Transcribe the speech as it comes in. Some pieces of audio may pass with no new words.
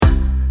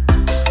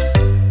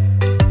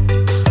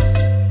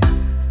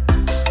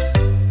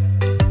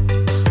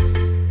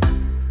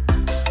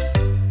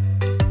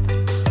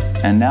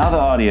now the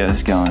audio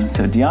is going.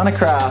 So Deanna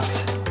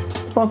Kraft,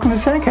 welcome to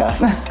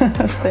Sandcast.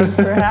 Thanks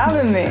for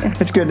having me.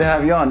 It's good to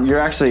have you on. You're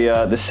actually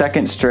the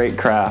second straight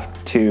Kraft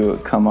to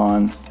come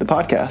on the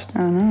podcast.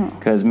 I know.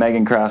 Because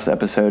Megan Kraft's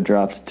episode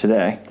dropped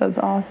today. That's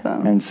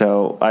awesome. And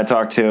so I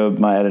talked to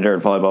my editor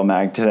at Volleyball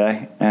Mag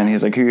today, and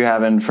he's like, who are you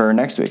having for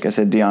next week? I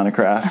said, Deanna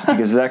Kraft. He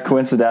goes, is that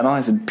coincidental?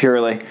 I said,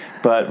 purely.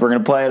 But we're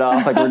going to play it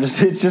off like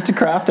it's just a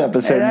Kraft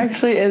episode. It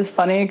actually is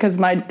funny because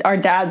our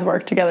dads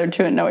work together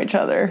too and know each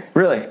other.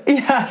 Really?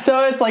 Yeah,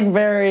 so it's like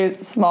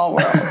very small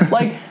world.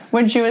 Like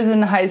when she was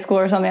in high school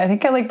or something, I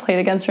think I like played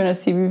against her in a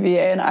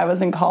CBVA and I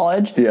was in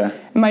college. Yeah.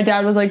 And my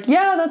dad was like,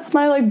 yeah, that's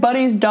my like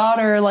buddy's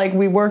daughter. Like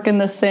we work in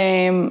the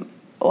same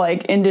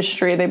like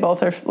industry. They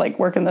both are like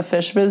work in the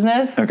fish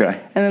business. Okay.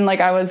 And then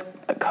like I was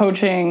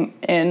coaching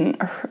in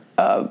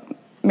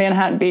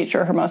Manhattan Beach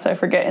or Hermosa, I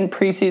forget, in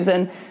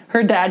preseason.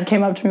 Her dad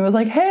came up to me and was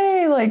like,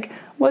 hey, like,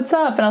 what's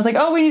up? And I was like,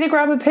 oh, we need to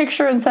grab a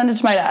picture and send it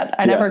to my dad.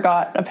 I never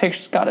got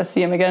to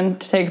see him again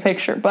to take a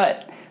picture,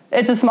 but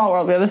it's a small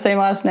world. We have the same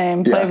last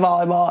name, play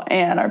volleyball,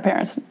 and our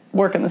parents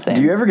work in the same.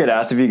 Do you ever get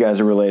asked if you guys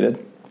are related?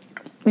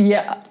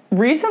 Yeah.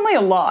 Recently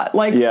a lot.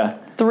 Like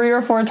 3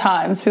 or 4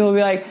 times. People will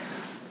be like,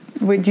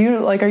 wait,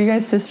 are you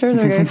guys sisters?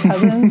 Are you guys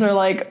cousins? Or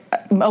like,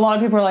 a lot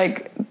of people are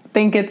like,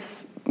 think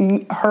it's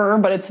her,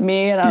 but it's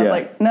me. And I was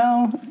like,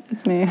 no,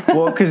 it's me.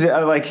 Well, because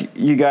like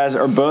you guys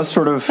are both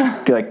sort of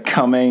like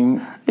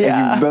coming,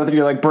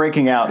 you're like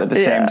breaking out at the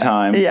same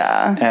time.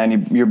 Yeah.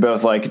 And you're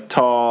both like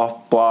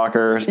tall,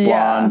 blockers,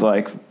 blonde,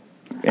 like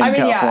in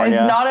California.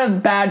 It's not a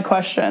bad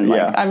question.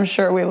 Like I'm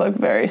sure we look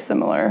very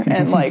similar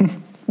and like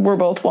we're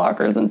both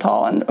blockers and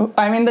tall. And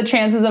I mean, the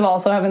chances of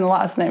also having the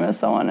last name as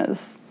someone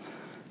is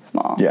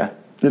small. Yeah.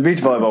 The beach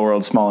volleyball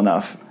world's small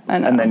enough. I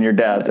know. And then your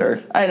dads are.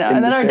 I know.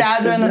 And then our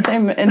dads are in the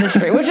same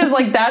industry, which is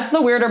like, that's the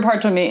weirder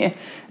part to me.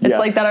 It's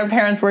like that our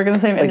parents work in the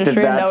same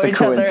industry and know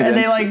each other. And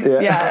they like,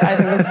 I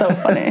think that's so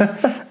funny.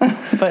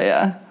 But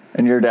yeah.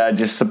 And your dad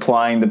just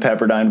supplying the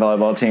Pepperdine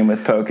volleyball team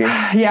with pokey.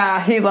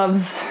 Yeah, he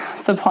loves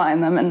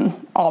supplying them and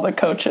all the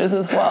coaches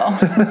as well.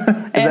 Is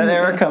that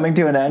era coming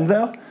to an end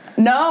though?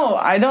 No,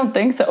 I don't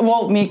think so.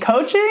 Well, me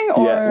coaching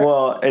or? Yeah,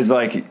 well, it's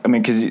like, I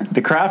mean, because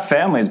the Kraft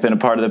family has been a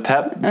part of the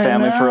Pep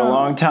family for a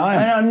long time.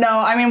 I don't know.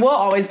 I mean, we'll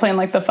always play in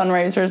like the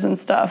fundraisers and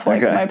stuff.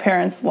 Like my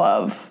parents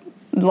love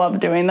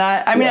doing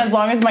that. I mean, as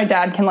long as my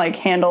dad can like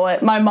handle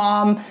it. My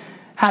mom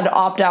had to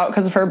opt out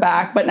because of her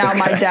back, but now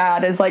my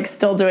dad is like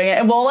still doing it.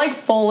 And we'll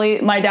like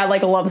my dad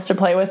like loves to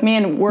play with me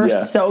and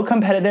we're so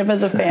competitive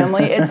as a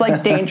family. It's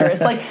like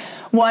dangerous. Like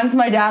once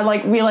my dad,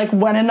 like we like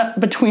went in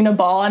between a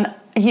ball and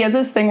he has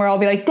this thing where I'll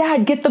be like,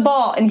 Dad, get the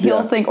ball. And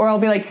he'll think, or I'll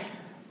be like,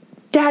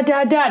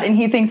 Dad. And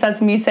he thinks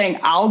that's me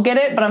saying, I'll get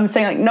it. But I'm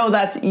saying like, no,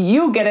 that's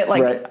you get it.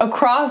 Like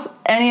across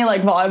any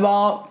like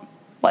volleyball,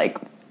 like,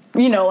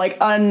 you know, like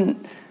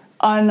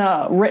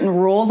unwritten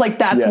rules, like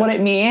that's what it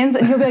means.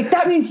 And he'll be like,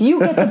 that means you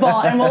get the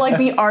ball. And we'll like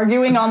be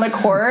arguing on the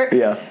court.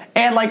 Yeah.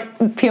 And like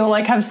people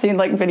like have seen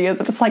like videos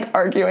of us like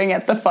arguing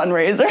at the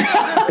fundraiser.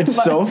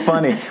 It's so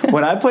funny.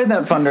 When I played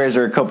that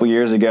fundraiser a couple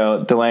years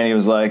ago, Delaney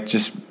was like,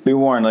 just be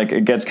warned, like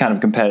it gets kind of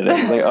competitive.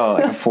 It's like, oh,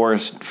 like a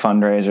forced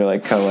fundraiser,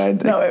 like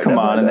co-ed. Like, come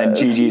on. And then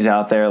Gigi's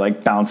out there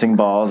like bouncing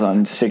balls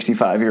on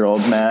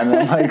 65-year-old men. And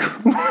I'm like,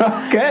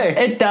 okay.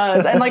 It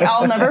does. And like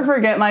I'll never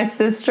forget my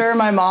sister,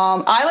 my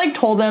mom. I like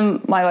told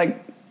them my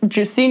like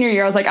just senior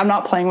year, I was like, I'm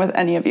not playing with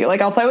any of you. Like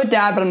I'll play with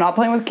Dad, but I'm not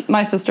playing with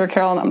my sister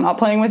Carol, and I'm not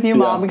playing with you,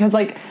 Mom, because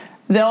like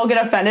they'll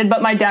get offended.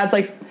 But my dad's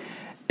like,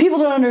 people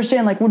don't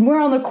understand, like when we're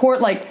on the court,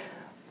 like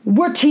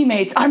we're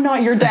teammates. I'm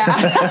not your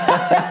dad.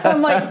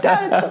 I'm like,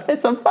 Dad,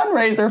 it's a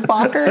fundraiser,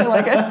 fucker.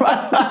 Like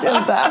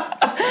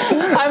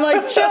I'm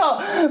like, chill.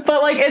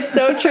 But like it's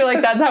so true. Like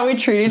that's how we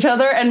treat each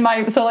other. And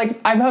so like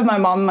I've had my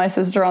mom and my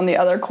sister on the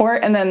other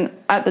court, and then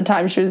at the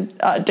time she was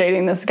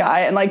dating this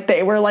guy, and like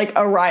they were like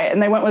a riot,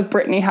 and they went with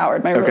Brittany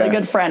Howard, my really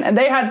good friend, and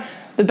they had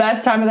the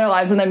best time of their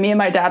lives. And then me and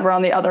my dad were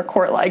on the other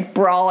court like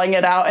brawling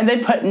it out, and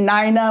they put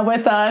Nina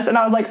with us, and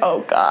I was like,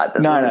 oh god,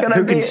 this Nina, is gonna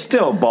who can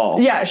still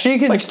ball. Yeah, she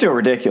can, like still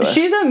ridiculous.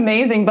 She's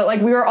amazing. But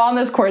like we were on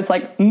this court, it's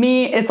like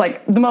it's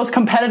like the most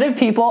competitive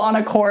people on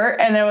a court,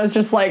 and it was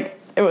just like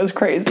it was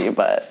crazy. And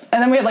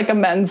then we had like a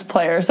men's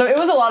player, so it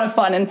was a lot of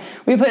fun. And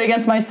we played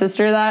against my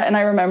sister and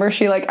I remember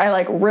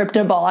I ripped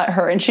a ball at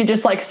her, and she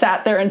just like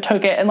sat there and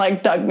took it and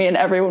like dug me, and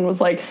everyone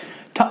was like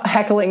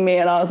heckling me,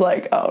 and I was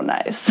like, oh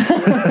nice.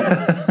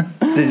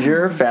 Did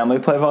your family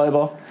play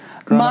volleyball?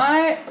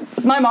 My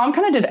mom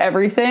kind of did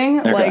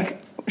everything.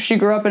 Like she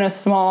grew up in a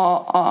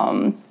small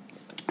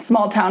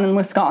town in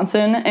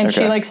Wisconsin, and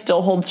she like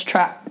still holds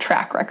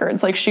track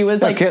records. Like she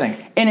was like an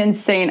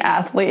insane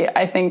athlete.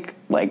 I think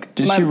like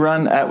did she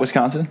run at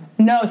Wisconsin?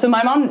 No, so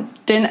my mom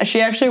didn't.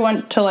 She actually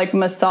went to like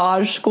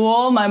massage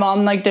school. My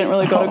mom like didn't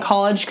really go to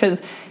college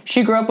because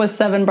she grew up with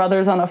 7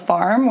 brothers on a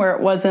farm where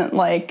it wasn't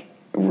like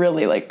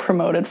really like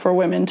promoted for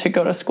women to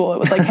go to school. It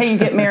was like, hey, you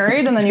get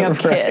married and then you have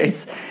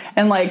kids.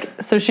 And like,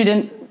 so she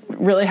didn't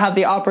really have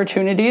the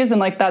opportunities.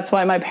 And like, that's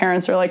why my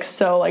parents are like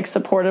so like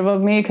supportive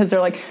of me, because they're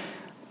like,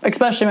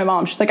 especially my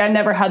mom, she's like, I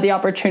never had the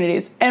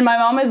opportunities. And my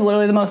mom is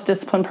literally the most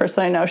disciplined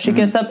person I know. She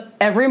gets up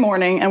every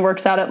morning and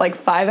works out at like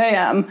 5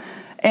 a.m.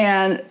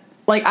 And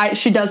like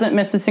she doesn't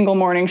miss a single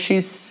morning.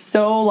 She's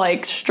so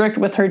like strict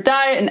with her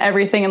diet and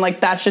everything. And like,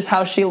 that's just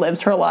how she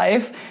lives her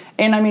life.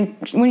 And I mean,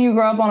 when you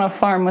grow up on a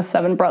farm with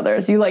 7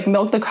 brothers, you like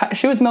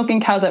she was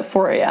milking cows at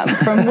 4 a.m.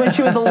 from when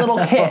she was a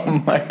little kid. Oh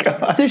my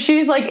God. So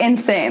she's like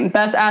insane.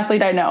 Best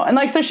athlete I know. And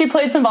like, so she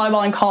played some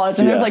volleyball in college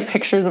and there's like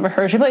pictures of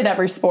her. She played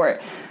every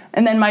sport.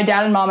 And then my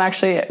dad and mom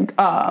actually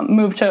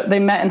they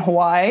met in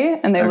Hawaii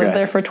and they lived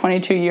there for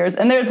 22 years.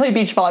 And they would play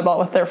beach volleyball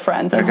with their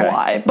friends in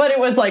Hawaii. But it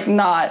was like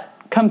not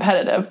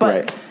competitive.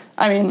 But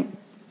I mean,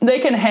 they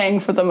can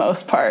hang for the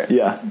most part.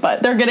 Yeah.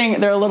 But they're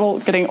a little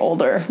getting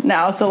older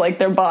now. So like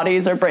their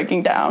bodies are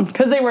breaking down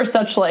because they were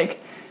such like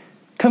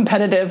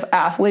competitive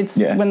athletes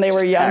when they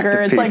were younger.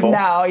 It's people. Like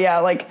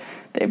now, like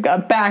they've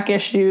got back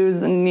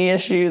issues and knee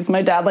issues.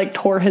 My dad like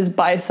tore his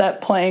bicep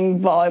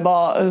playing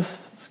volleyball. It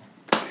was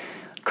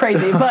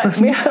crazy, but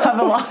we have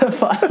a lot of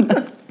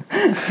fun.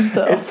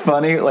 So. It's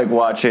funny like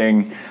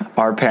watching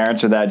our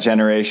parents or that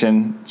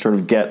generation sort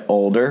of get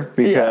older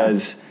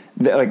because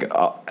like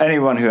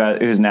anyone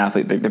who's an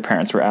athlete, like their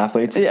parents were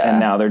athletes and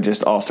now they're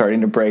just all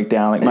starting to break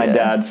down. Like my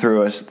dad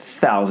threw us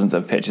thousands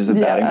of pitches of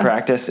batting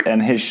practice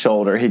and his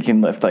shoulder, he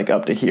can lift like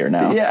up to here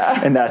now.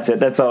 Yeah. And that's it.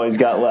 That's all he's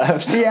got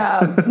left.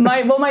 Yeah.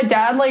 My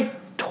dad like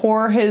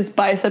tore his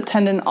bicep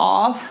tendon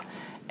off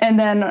and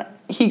then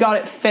he got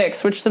it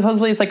fixed, which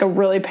supposedly is like a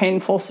really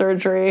painful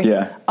surgery.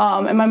 Yeah.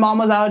 And my mom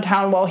was out of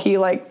town while he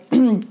like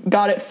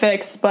got it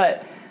fixed,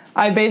 but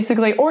I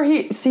basically,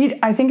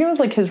 I think it was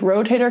like his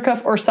rotator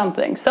cuff or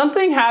something.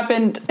 Something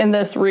happened in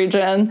this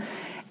region.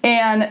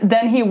 And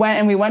then we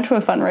went to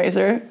a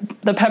fundraiser,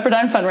 the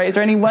Pepperdine fundraiser,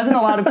 and he wasn't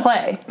allowed to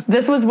play.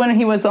 This was when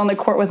he was on the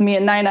court with me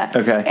and Nina.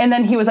 Okay. And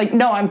then he was like,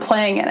 no, I'm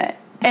playing in it.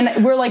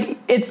 And we're like,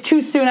 it's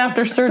too soon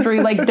after surgery,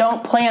 like,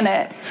 don't plan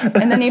it.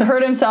 And then he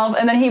hurt himself,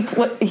 and then he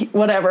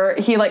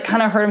like,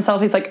 kind of hurt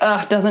himself. He's like,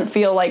 doesn't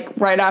feel like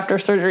right after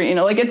surgery, you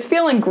know? Like, it's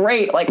feeling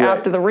great, like,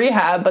 after the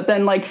rehab, but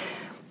then, like,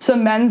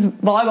 some men's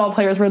volleyball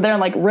players were there and,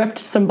 like, ripped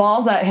some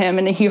balls at him,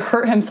 and he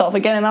hurt himself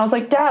again. And I was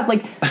like, Dad,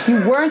 like, you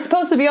weren't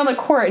supposed to be on the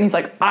court. And he's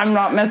like, I'm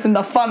not missing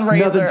the fundraiser.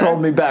 Nothing's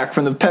holding me back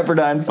from the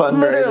Pepperdine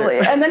fundraiser. Literally.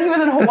 And then he was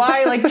in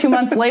Hawaii, like, 2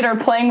 months later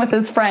playing with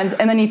his friends,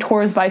 and then he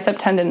tore his bicep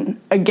tendon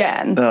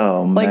again.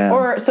 Oh,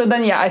 man. So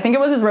then, I think it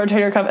was his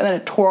rotator cuff, and then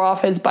it tore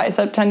off his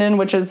bicep tendon,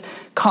 which is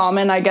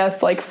common, I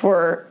guess, like,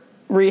 for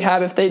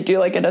rehab if they do,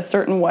 like, it a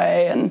certain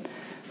way. And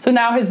so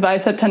now his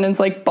bicep tendon's,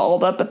 like,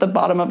 balled up at the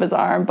bottom of his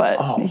arm, but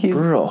he's...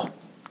 brutal.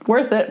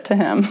 Worth it to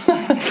him.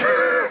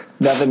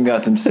 Nothing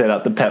got him sit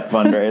out the PEP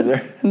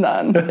fundraiser.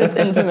 None. It's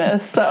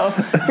infamous. So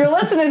if you're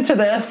listening to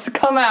this,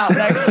 come out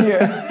next year.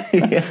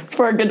 It's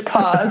for a good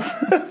cause.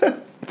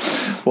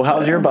 Well,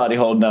 how's your body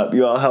holding up?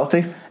 You all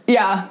healthy?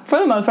 Yeah, for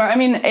the most part. I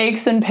mean,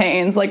 aches and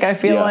pains. Like, I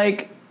feel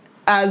like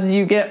as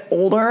you get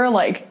older,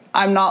 like,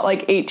 I'm not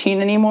like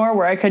 18 anymore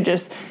where I could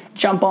just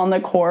jump on the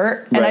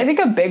court. And I think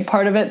a big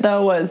part of it,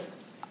 though, was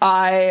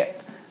I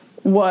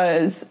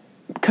was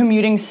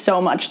commuting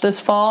so much this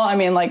fall. I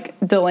mean, like,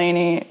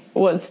 Delaney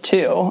was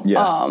too.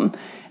 Yeah.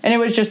 And it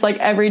was just like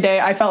every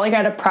day I felt like I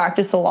had to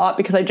practice a lot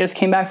because I just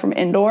came back from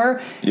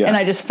indoor and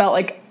I just felt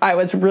like I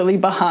was really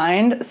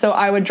behind. So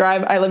I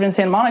lived in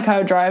Santa Monica, I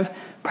would drive,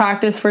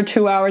 practice for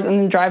 2 hours and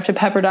then drive to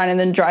Pepperdine and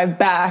then drive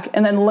back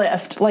and then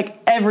lift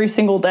like every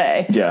single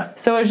day. Yeah.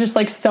 So it was just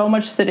like so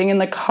much sitting in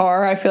the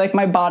car. I feel like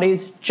my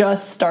body's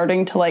just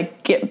starting to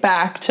like get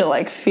back to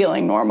like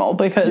feeling normal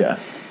because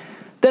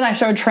then I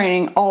started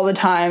training all the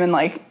time and,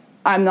 like,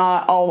 I'm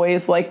not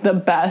always, like, the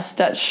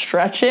best at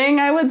stretching,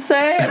 I would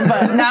say.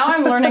 But now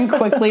I'm learning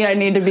quickly I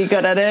need to be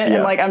good at it. Yeah.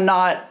 And, like, I'm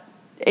not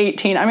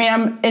 18. I mean,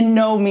 I'm in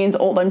no means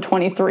old. I'm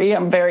 23.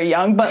 I'm very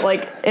young. But,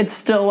 like, it's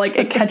still, like,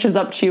 it catches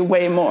up to you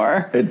way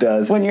more. It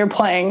does. When you're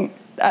playing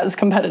as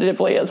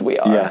competitively as we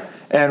are. Yeah.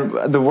 And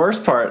the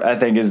worst part, I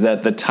think, is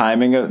that the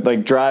timing of,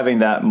 like, driving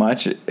that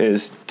much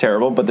is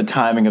terrible, but the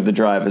timing of the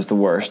drive is the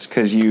worst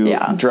because you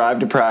drive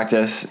to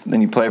practice,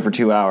 then you play for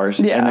 2 hours,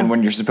 and then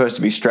when you're supposed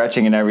to be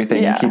stretching and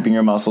everything and keeping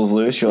your muscles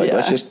loose, you're like,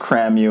 let's just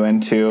cram you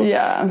into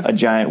a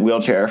giant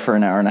wheelchair for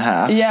an hour and a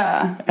half.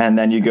 Yeah. And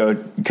then you go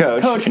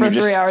coach and you're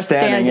just 3 hours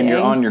standing and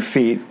you're on your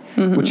feet.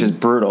 Mm-hmm. Which is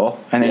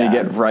brutal, and then you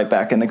get right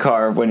back in the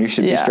car when you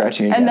should be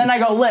stretching again. And then I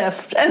go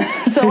lift, and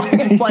so like,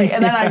 it's like,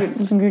 and then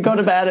I go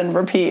to bed and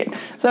repeat.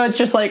 So it's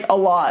just like a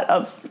lot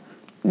of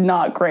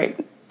not great,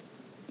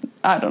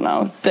 I don't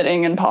know,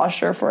 sitting and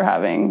posture for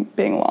being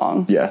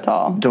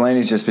tall.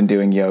 Delaney's just been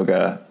doing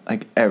yoga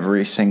like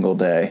every single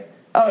day,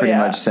 pretty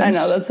much since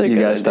you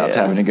guys stopped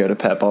having to go to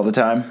PEP all the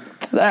time.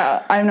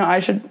 I know I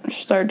should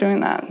start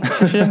doing that.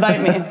 She should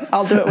invite me.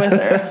 I'll do it with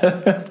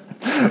her.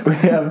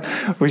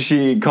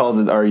 She calls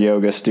it our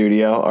yoga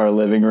studio, our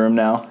living room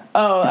now.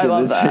 Oh, I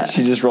love that.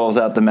 She just rolls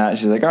out the mat.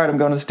 She's like, all right, I'm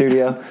going to the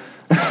studio.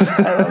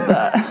 I love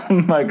that.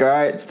 I'm like, all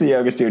right, it's the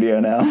yoga studio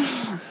now.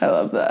 I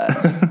love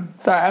that.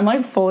 Sorry, I'm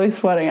like fully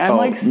sweating. I'm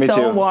like me so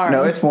too. warm.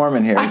 No, it's warm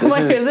in here. I'm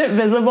like, is it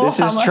visible? This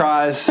is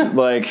Try's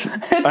like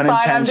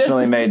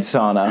unintentionally made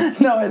sauna.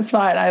 No, it's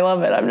fine. I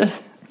love it. I'm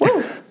just.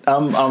 Woo.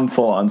 I'm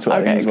full on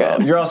sweating as well.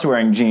 Good. You're also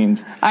wearing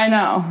jeans. I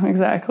know,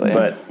 exactly.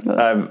 But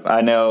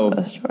I know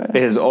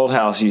his old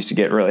house used to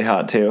get really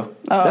hot too.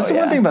 Oh, that's the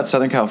one thing about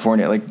Southern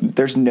California. Like,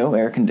 there's no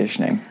air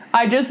conditioning.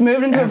 I just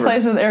moved into a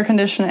place with air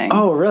conditioning.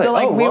 Oh, really? So,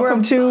 like,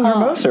 welcome to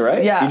Hermosa,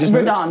 right? Yeah, you just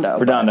Redondo.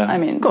 Redondo. I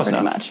mean, close pretty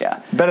enough. much,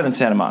 yeah. Better than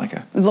Santa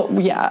Monica.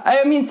 Yeah.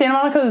 I mean, Santa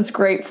Monica is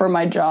great for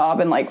my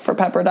job and, like, for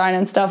Pepperdine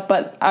and stuff,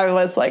 but I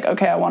was like,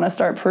 okay, I want to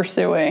start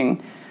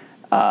pursuing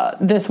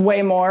this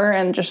way more,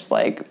 and just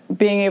like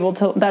being able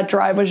to, that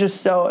drive was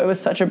just it was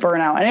such a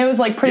burnout, and it was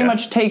like pretty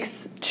much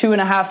takes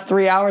 2.5,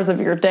 3 hours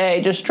of your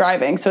day just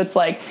driving. So it's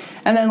like,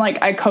 and then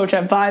like I coach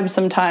at Vibes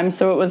sometimes,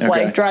 so it was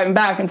like driving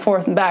back and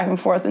forth,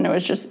 and it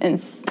was just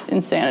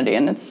insanity.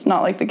 And it's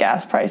not like the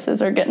gas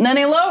prices are getting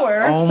any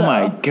lower. Oh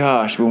my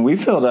gosh, when we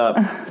filled up,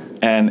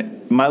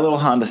 and my little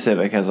Honda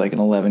Civic has like an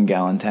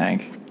 11-gallon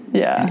tank.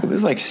 Yeah, it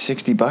was like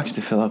 $60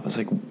 to fill up. I was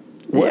like,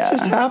 what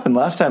just happened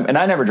last time? And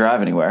I never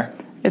drive anywhere.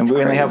 And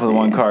we only have with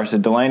one car, so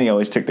Delaney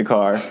always took the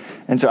car.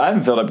 And so I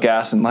haven't filled up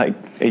gas in like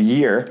a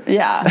year.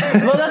 Yeah.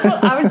 Well, that's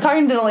what I was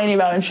talking to Delaney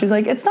about, and she's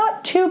like, it's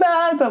not too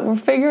bad, but we're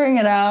figuring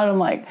it out. I'm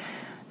like,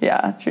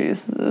 yeah,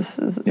 geez, this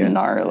is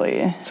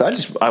gnarly. So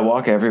I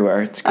walk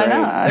everywhere. It's great. I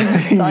know.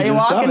 I saw you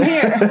walking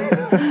here.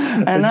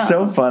 I know. It's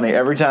so funny.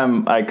 Every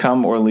time I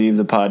come or leave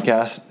the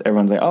podcast,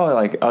 everyone's like, oh,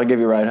 like, I'll give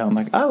you a ride home. I'm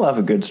like, I love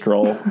a good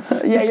stroll.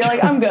 You're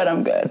like, I'm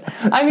good.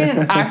 I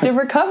mean, active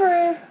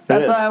recovery.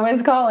 That's what I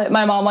always call it.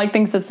 My mom like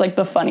thinks it's like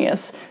the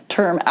funniest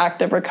term,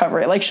 active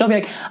recovery. Like, she'll be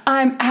like,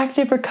 I'm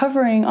active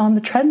recovering on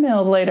the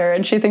treadmill later,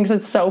 and she thinks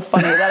it's so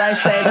funny that I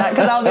say that,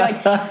 because I'll be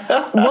like,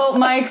 well,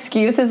 my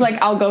excuse is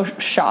like I'll go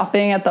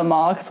shopping at the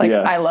mall, because like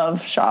I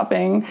love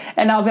shopping,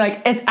 and I'll be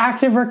like, it's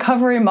active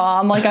recovery,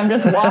 Mom. Like, I'm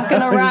just walking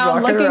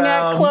around looking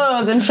at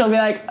clothes, and she'll be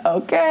like,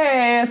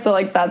 okay. So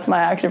like that's my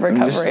active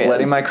recovery. I'm just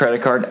letting my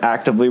credit card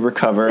actively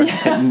recover.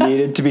 It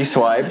needed to be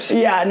swiped.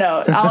 Yeah,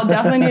 no, I'll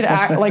definitely need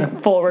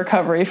like full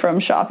recovery from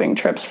shopping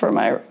trips for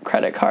my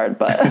credit card,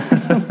 but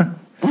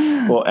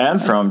well,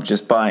 and from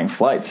just buying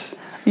flights.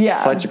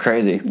 Yeah, flights are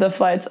crazy. The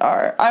flights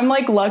are. I'm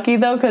like lucky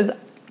though, because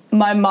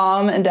my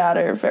mom and dad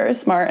are very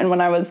smart, and when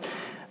I was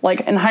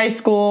like in high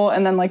school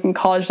and then like in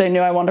college, they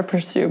knew I wanted to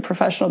pursue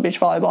professional beach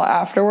volleyball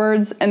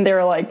afterwards, and they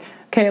were like,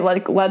 okay,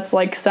 like let's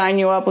like sign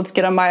you up, let's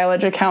get a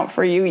mileage account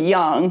for you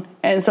young.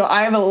 And so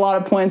I have a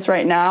lot of points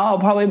right now. I'll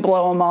probably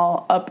blow them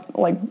all up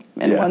like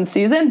in one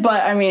season,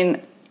 but I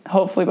mean,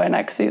 hopefully by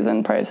next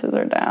season prices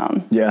are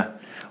down. Yeah.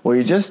 Well,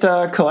 you just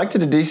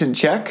collected a decent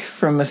check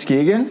from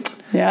Muskegon.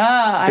 Yeah,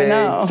 I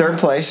know. Third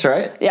place,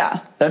 right? Yeah.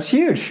 That's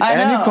huge. I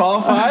know. You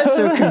qualified,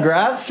 so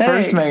congrats.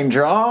 First main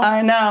draw.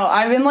 I know.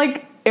 I've been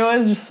like, it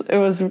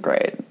was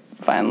great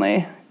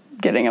finally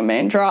getting a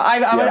main draw.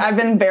 I've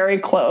been very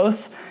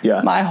close.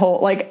 Yeah. My whole,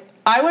 like,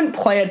 I wouldn't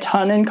play a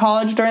ton in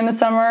college during the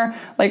summer.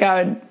 Like,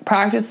 I would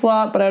practice a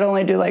lot, but I'd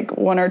only do like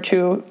 1 or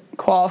 2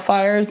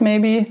 qualifiers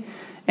maybe.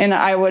 And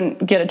I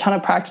wouldn't get a ton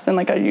of practice, and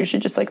like I'd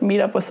usually just like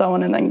meet up with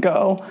someone and then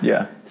go.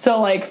 Yeah.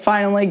 So like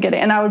finally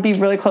and I would be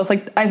really close.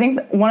 Like I think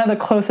one of the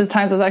closest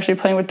times I was actually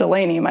playing with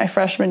Delaney my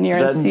freshman year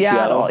in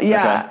Seattle.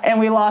 Yeah. Okay. And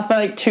we lost by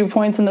like 2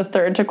 points in the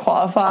third to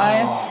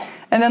qualify. Oh.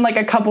 And then like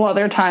a couple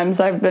other times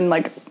I've been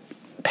like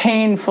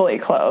painfully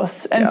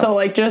close. And so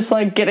like just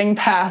like getting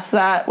past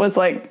that was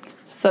like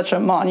such a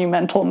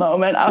monumental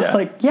moment. I was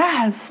like,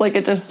 yes, like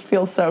it just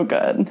feels so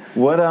good.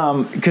 What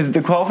because the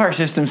qualifier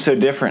system's so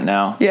different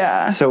now.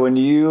 Yeah. So did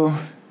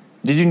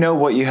you know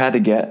what you had to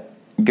get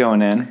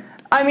going in?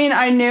 I mean,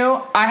 I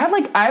knew I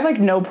have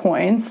no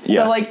points.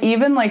 Yeah. So like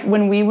even like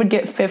when we would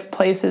get 5th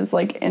places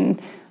like in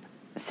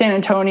San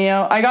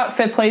Antonio, I got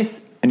 5th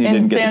place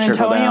in San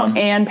Antonio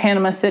and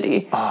Panama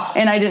City. Oh.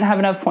 And I didn't have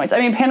enough points. I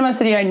mean, Panama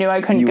City I knew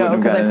I couldn't go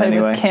because I played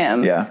with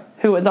Kim,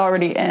 who was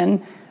already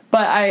in.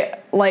 But I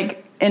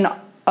like in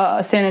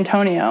San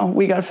Antonio,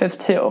 we got a 5th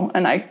too,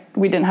 and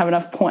we didn't have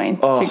enough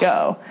points to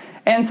go.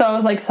 And so I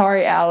was like,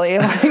 sorry, Allie.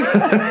 Like,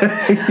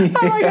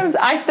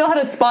 I still had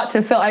a spot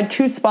to fill. I had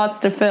 2 spots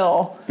to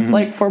fill,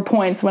 like, for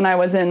points when I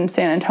was in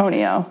San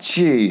Antonio.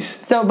 Jeez.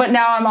 So, but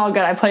now I'm all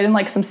good. I played in,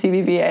 like, some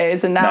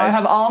CBVAs, and now I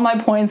have all my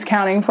points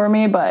counting for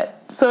me.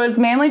 But, so it's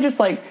mainly just,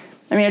 like,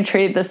 I mean, I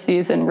treated this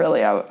season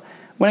really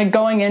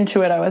going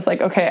into it, I was like,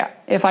 okay,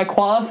 if I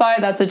qualify,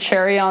 that's a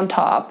cherry on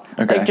top.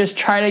 Okay. Like, just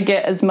try to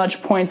get as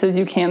much points as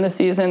you can this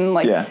season.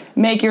 Like,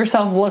 make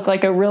yourself look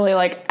like a really,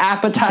 like,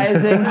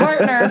 appetizing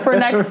partner for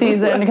next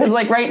season. Because,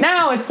 like, right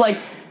now, it's like,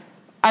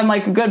 I'm,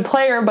 like, a good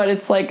player, but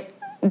it's like,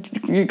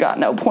 you got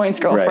no points,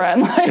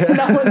 girlfriend. Right. Like,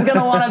 no one's going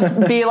to want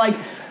to be, like,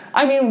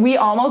 I mean, we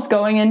almost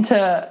going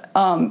into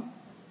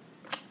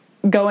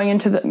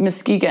the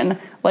Muskegon,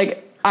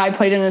 like, I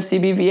played in a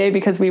CBVA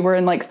because we were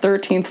in like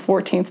 13th,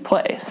 14th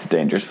place. It's a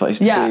dangerous place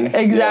to be. Yeah,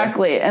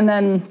 exactly. Yeah. And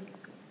then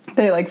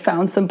they like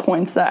found some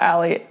points that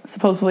Allie,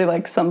 supposedly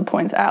like some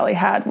points Allie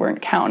had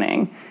weren't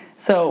counting.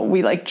 So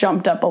we like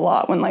jumped up a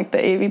lot when like the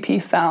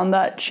AVP found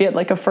that she had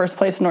like a first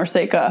place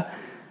Norseca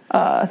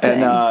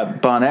thing.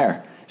 And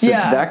Bonaire. So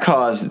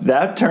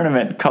that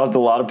tournament caused a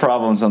lot of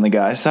problems on the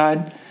guys'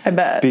 side. I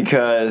bet.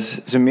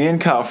 Because, me and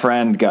Kyle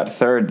Friend got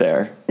third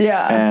there.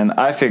 Yeah. And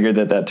I figured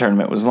that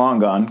tournament was long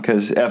gone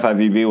because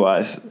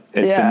FIVB-wise,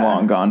 it's been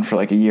long gone for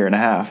like a year and a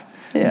half.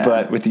 Yeah.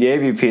 But with the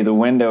AVP, the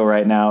window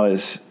right now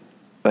is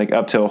like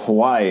up till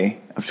Hawaii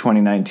of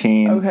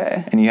 2019.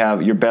 Okay. And you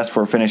have your best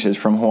 4 finishes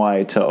from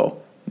Hawaii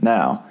till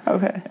now.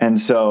 Okay. And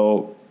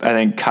so I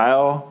think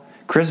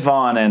Chris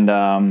Vaughn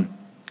and,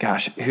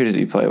 who did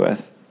he play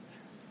with?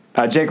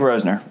 Jake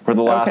Rosner were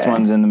the last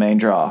ones in the main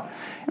draw.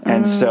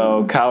 And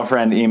so Kyle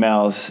Friend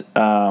emails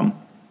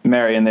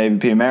Mary in the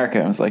AVP America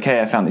and was like,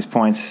 hey, I found these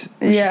points.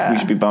 We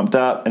should be bumped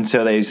up. And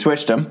so they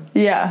switched them.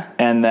 Yeah.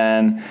 And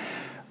then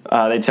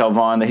they tell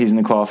Vaughn that he's in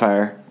the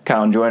qualifier.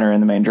 Kyle and Joyner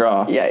in the main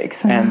draw.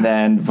 Yikes. And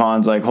then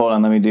Vaughn's like, hold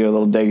on, let me do a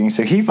little digging.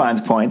 So he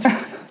finds points.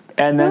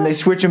 And then they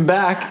switch him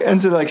back.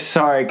 And so they're like,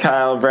 sorry,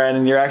 Kyle,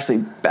 Brandon, you're actually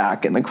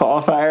back in the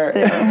qualifier.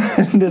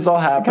 This all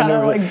happened. Kind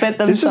of like bit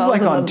themselves. This was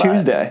like on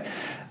Tuesday.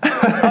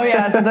 Oh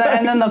yeah,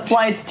 and then the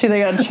flights too,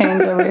 they gotta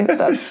change everything.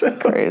 That's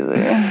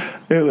crazy.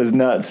 It was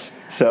nuts.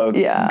 So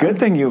good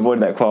thing you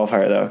avoided that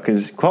qualifier though,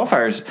 because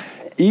qualifiers,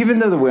 even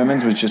though the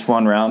women's was just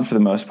one round for the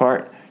most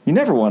part, you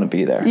never want to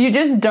be there. You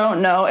just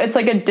don't know. It's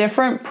like a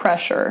different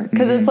pressure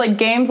because it's like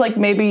games like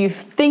maybe you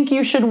think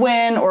you should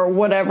win or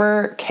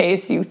whatever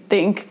case you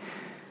think.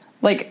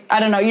 Like I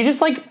don't know. You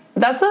just like.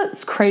 That's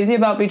what's crazy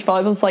about beach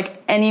volleyball. It's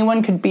like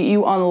anyone could beat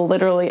you on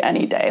literally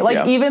any day.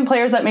 Like even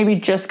players that maybe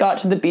just got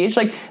to the beach,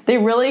 like they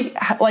really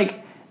like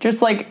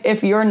just like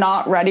if you're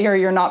not ready or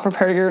you're not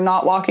prepared, you're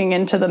not walking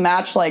into the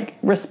match like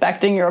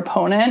respecting your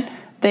opponent,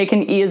 they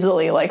can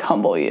easily like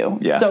humble you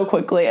so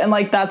quickly. And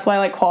like that's why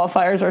like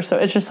qualifiers are so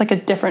it's just like a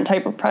different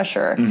type of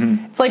pressure.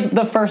 It's like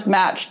the first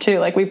match too.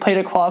 Like we played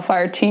a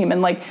qualifier team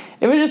and like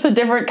it was just a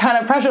different kind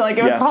of pressure. Like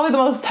it was probably the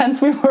most tense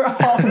we were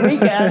all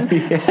weekend.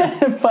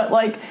 But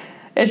like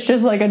it's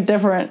just like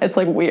it's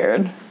like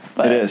weird.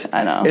 But it is.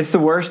 I know. It's the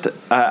worst.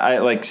 I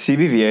like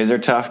CBVAs are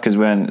tough because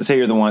when, say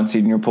you're the 1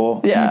 seed in your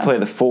pool, and you play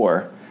the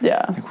 4.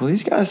 Yeah. Like, well,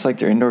 these guys, like,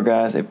 they're indoor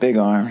guys. They have big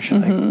arms.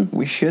 You're like,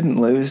 we shouldn't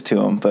lose to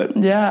them, but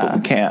we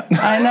can't.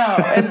 I know.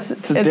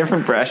 It's a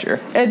different pressure.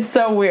 It's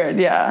so weird.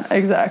 Yeah,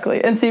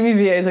 exactly. And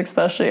CBVAs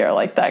especially are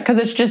like that because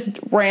it's just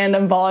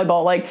random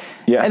volleyball. Like,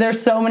 there's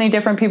so many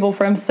different people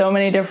from so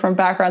many different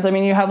backgrounds. I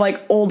mean, you have,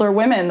 like, older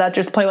women that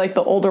just play, like,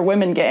 the older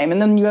women game.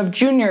 And then you have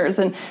juniors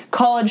and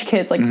college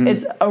kids. Like,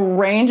 it's a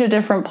range of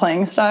different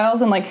playing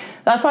styles. And, like,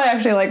 that's why I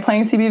actually like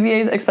playing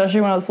CBVAs,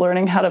 especially when I was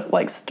learning how to,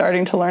 like,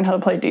 starting to learn how to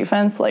play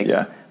defense. Like,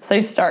 say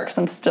start because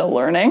I'm still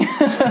learning.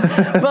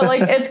 But,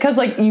 like, it's because,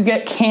 like, you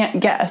can't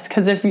guess.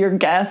 Because if you're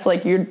guess,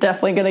 like, you're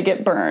definitely going to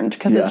get burned.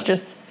 Because it's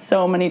just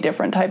so many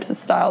different types of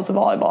styles of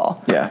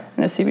volleyball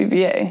in a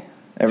CBVA.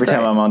 Every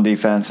time I'm on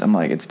defense, I'm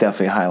like, it's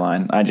definitely high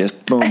line. I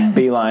just, boom,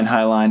 beeline,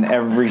 high line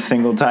every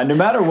single time, no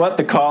matter what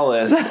the call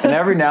is. And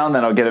every now and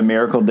then I'll get a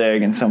miracle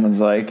dig and someone's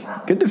like,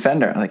 good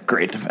defender. I'm like,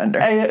 great defender.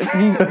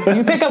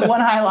 You pick up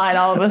one high line,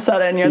 all of a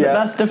sudden you're the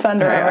best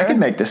defender ever. I can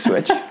make the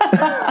switch.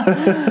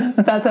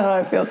 That's how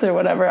I feel too,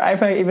 whatever.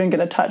 If I even get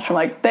a touch, I'm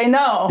like, they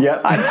know.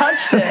 I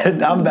touched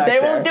it. I'm back there.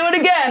 They won't do it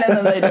again, and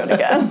then they do it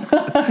again.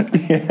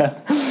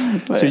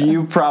 So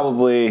you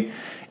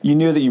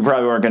knew that you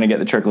probably weren't going to get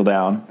the trickle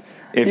down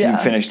if you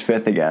finished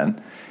 5th again.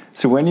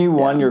 So when you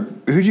won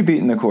who'd you beat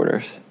in the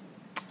quarters?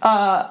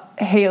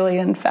 Haley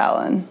and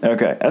Fallon.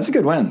 Okay, that's a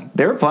good win.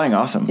 They were playing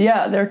awesome.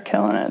 Yeah, they're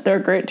killing it. They're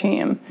a great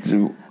team.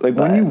 So,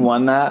 when you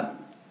won that,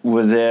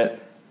 was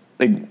it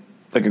like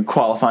a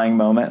qualifying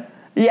moment?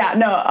 Yeah,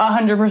 no,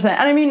 100%. And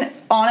I mean,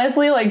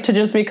 honestly, like to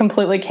just be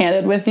completely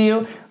candid with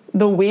you,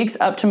 the weeks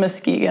up to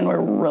Muskegon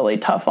were really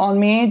tough on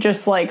me,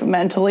 just like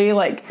mentally.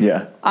 Like,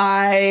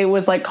 I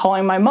was like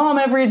calling my mom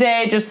every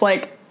day, just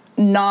like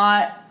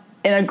not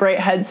in a great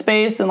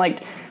headspace. And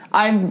like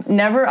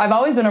I've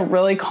always been a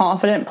really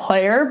confident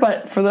player,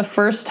 but for the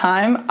first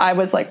time I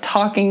was like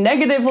talking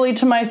negatively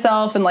to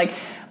myself. And like,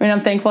 I mean,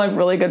 I'm thankful I have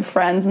really good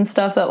friends and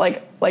stuff that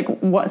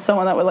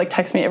someone that would like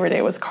text me every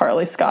day was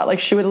Carly Scott. Like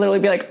she would literally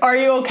be like, are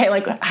you okay?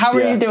 Like, how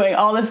are you doing?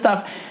 All this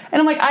stuff. And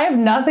I'm like, I have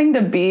nothing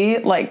to be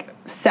like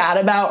sad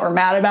about or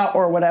mad about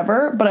or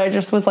whatever, but I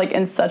just was like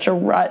in such a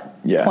rut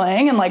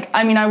playing. And like,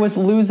 I mean, I was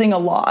losing a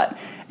lot.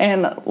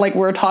 And like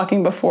we were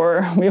talking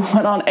before we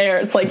went on air,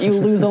 it's like you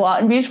lose a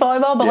lot in beach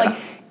volleyball, but like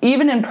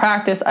even in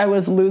practice, I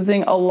was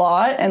losing a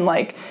lot. And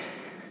like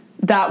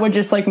that would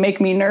just like make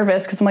me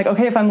nervous because I'm like,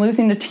 okay, if I'm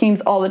losing to teams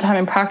all the time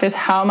in practice,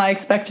 how am I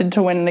expected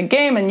to win in a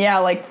game? And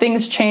like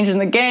things change in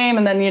the game.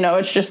 And then,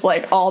 it's just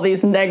like all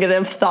these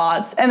negative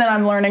thoughts. And then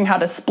I'm learning how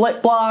to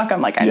split block.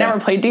 I'm like, I never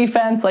played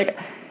defense. Like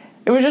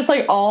it was just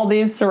like all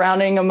these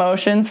surrounding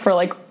emotions for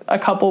like a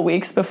couple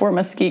weeks before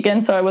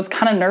Muskegon. So I was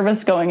kind of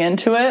nervous going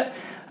into it.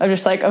 I was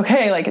just like,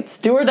 okay, like it's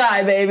do or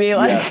die, baby.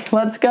 Like,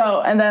 let's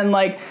go. And then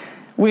like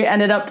we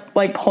ended up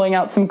like pulling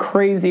out some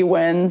crazy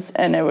wins.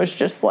 And it was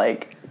just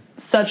like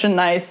such a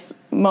nice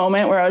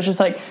moment where I was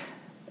just like,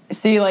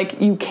 see, like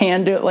you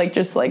can do it. Like,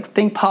 just like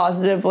think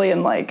positively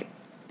and like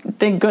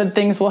think good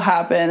things will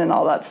happen and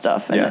all that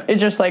stuff. And it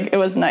just like, it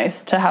was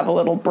nice to have a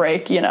little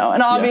break, you know,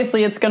 and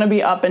obviously it's going to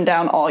be up and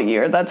down all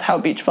year. That's how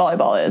beach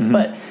volleyball is.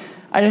 But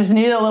I just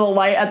need a little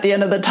light at the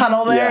end of the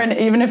tunnel there. And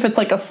even if it's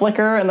like a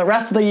flicker and the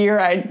rest of the year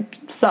I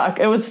suck,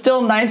 it was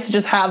still nice to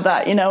just have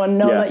that, you know, and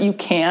know that you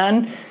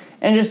can.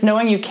 And just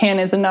knowing you can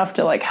is enough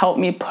to like help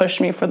me push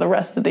me for the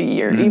rest of the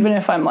year. Even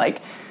if I'm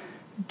like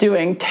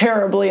doing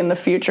terribly in the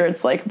future,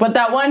 it's like, but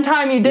that one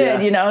time you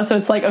did, you know, so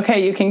it's like,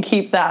 okay, you can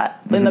keep that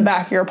in the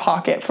back of your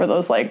pocket for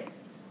those like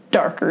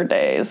darker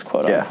days,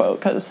 quote unquote,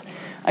 because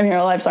I mean,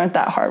 our lives aren't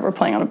that hard. We're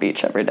playing on a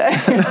beach every day.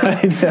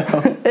 I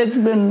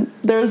know.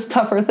 There's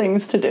tougher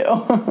things to do.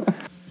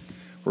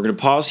 We're going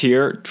to pause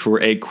here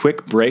for a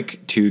quick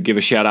break to give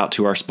a shout out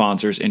to our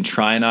sponsors. And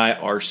Tri and I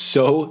are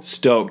so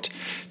stoked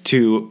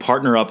to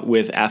partner up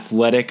with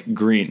Athletic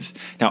Greens.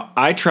 Now,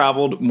 I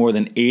traveled more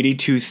than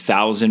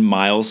 82,000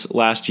 miles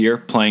last year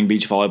playing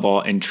beach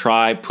volleyball, and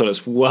Tri put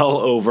us well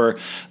over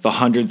the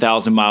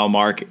 100,000 mile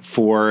mark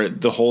for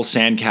the whole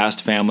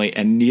Sandcast family,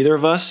 and neither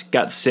of us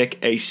got sick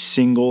a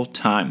single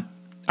time.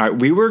 All right,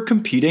 we were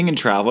competing and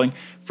traveling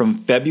from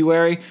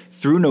February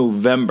through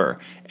November,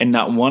 and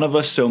not one of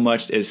us so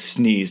much as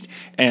sneezed.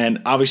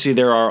 And obviously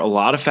there are a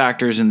lot of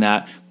factors in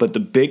that, but the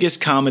biggest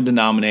common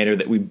denominator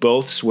that we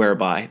both swear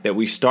by, that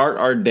we start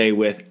our day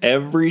with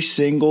every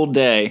single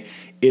day,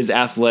 is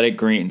Athletic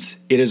Greens.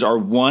 It is our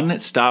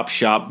one-stop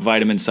shop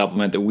vitamin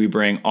supplement that we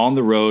bring on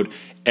the road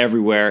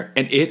everywhere,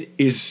 and it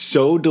is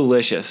so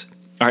delicious.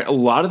 All right, a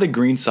lot of the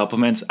green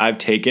supplements I've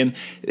taken,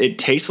 it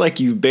tastes like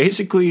you've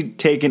basically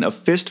taken a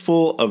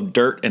fistful of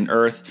dirt and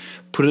earth,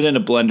 put it in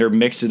a blender,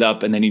 mixed it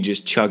up, and then you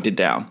just chugged it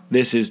down.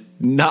 This is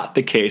not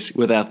the case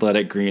with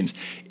Athletic Greens.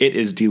 It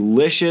is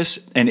delicious,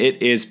 and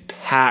it is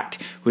packed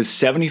with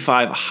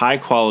 75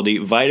 high-quality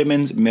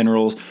vitamins,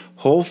 minerals,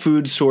 whole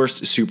food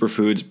sourced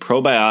superfoods,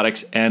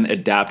 probiotics, and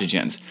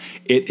adaptogens.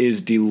 It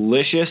is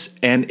delicious,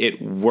 and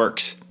it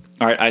works.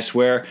 All right, I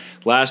swear,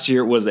 last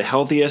year was the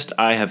healthiest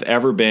I have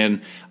ever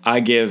been. I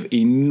give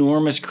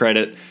enormous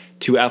credit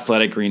to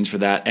Athletic Greens for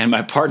that. And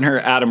my partner,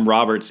 Adam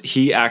Roberts,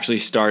 he actually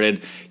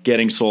started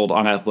getting sold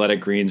on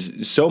Athletic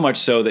Greens, so much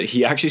so that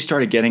he actually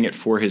started getting it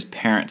for his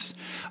parents.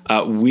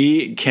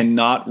 We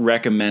cannot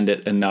recommend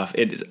it enough.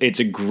 It's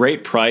a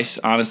great price,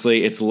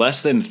 honestly. It's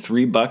less than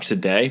 $3 a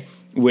day,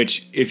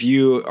 which if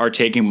you are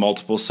taking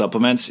multiple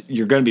supplements,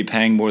 you're going to be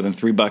paying more than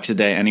 $3 a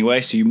day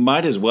anyway. So you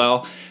might as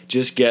well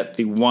just get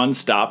the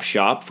one-stop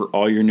shop for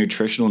all your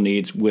nutritional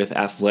needs with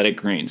Athletic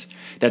Greens.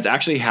 That's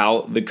actually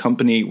how the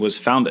company was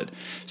founded.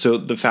 So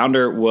the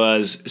founder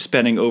was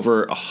spending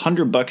over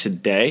 $100 a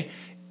day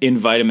in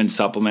vitamin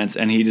supplements,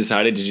 and he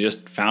decided to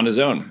just found his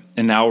own.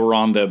 And now we're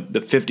on the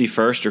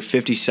 51st or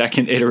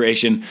 52nd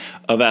iteration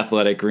of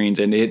Athletic Greens,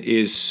 and it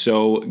is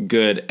so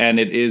good, and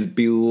it is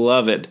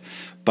beloved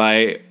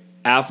by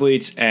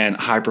athletes and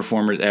high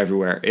performers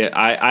everywhere.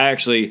 I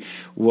actually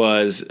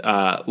was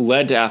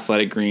led to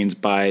Athletic Greens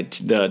by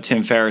the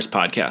Tim Ferriss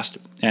podcast.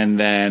 And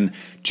then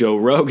Joe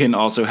Rogan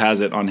also has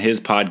it on his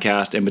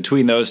podcast. And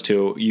between those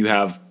two, you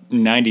have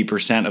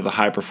 90% of the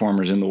high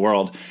performers in the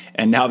world.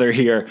 And now they're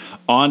here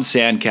on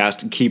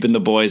Sandcast, keeping the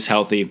boys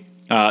healthy.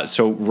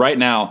 So right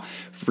now,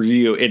 for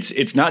you,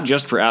 it's not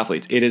just for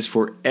athletes. It is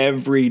for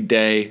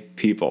everyday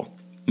people.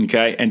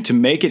 Okay? And to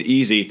make it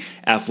easy,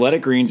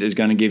 Athletic Greens is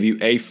going to give you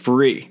a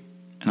free,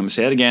 and I'm going to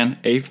say it again,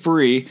 a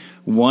free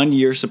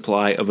 1-year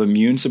supply of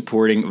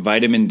immune-supporting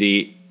vitamin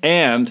D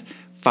and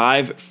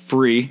 5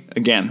 free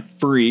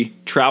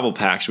travel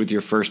packs with your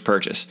first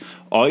purchase.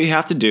 All you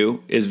have to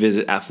do is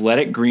visit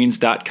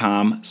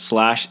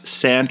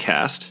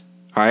athleticgreens.com/sandcast.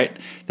 All right,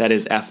 that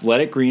is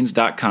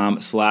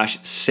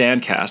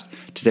athleticgreens.com/sandcast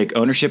to take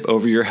ownership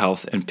over your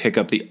health and pick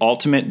up the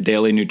ultimate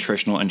daily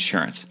nutritional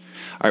insurance.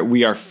 All right,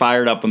 we are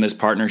fired up on this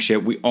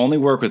partnership. We only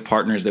work with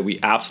partners that we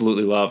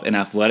absolutely love, and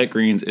Athletic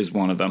Greens is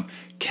one of them.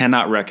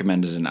 Cannot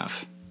recommend it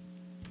enough.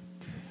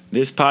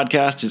 This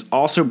podcast is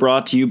also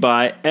brought to you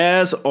by,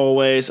 as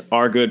always,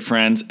 our good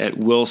friends at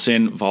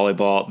Wilson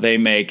Volleyball. They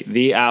make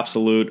the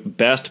absolute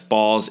best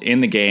balls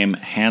in the game,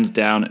 hands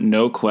down,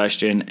 no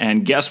question.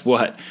 And guess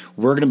what?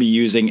 We're going to be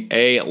using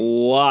a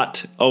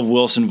lot of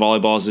Wilson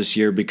Volleyballs this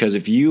year, because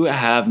if you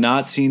have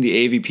not seen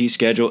the AVP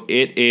schedule,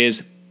 it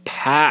is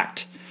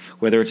packed.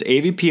 Whether it's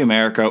AVP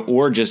America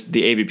or just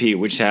the AVP,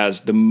 which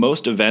has the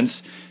most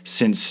events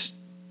since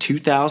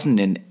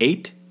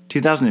 2008,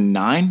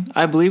 2009,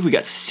 I believe. We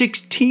got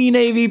 16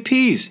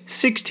 AVPs,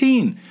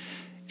 16.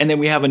 And then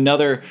we have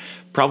another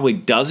probably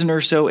dozen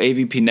or so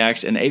AVP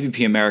next, and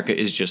AVP America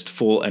is just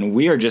full, and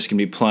we are just going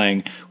to be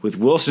playing with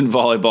Wilson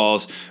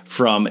Volleyballs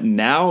from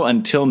now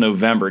until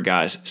November,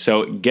 guys.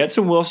 So get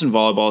some Wilson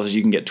Volleyballs.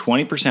 You can get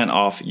 20%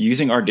 off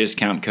using our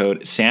discount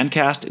code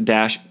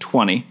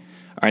SANDCAST-20.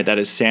 All right, that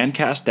is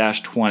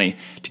SANDCAST-20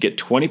 to get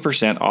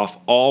 20% off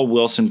all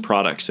Wilson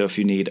products. So if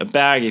you need a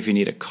bag, if you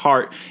need a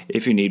cart,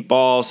 if you need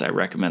balls, I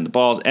recommend the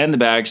balls and the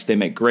bags. They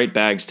make great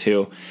bags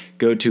too.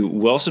 Go to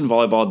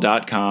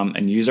wilsonvolleyball.com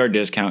and use our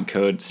discount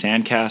code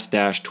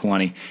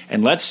SANDCAST-20.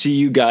 And let's see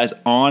you guys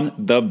on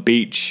the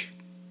beach.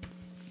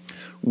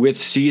 with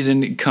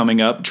season coming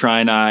up, Tri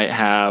and I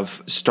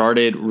have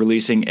started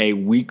releasing a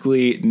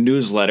weekly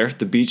newsletter,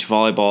 the Beach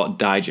Volleyball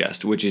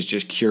Digest, which is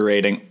just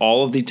curating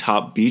all of the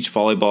top beach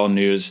volleyball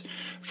news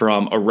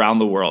from around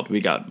the world. We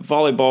got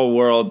Volleyball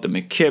World, the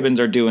McKibbins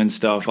are doing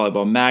stuff,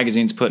 Volleyball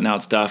Magazine's putting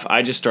out stuff.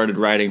 I just started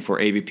writing for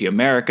AVP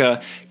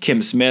America.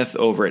 Kim Smith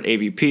over at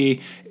AVP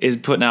is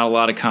putting out a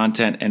lot of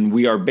content, and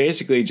we are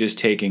basically just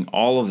taking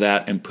all of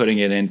that and putting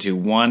it into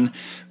one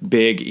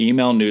big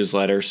email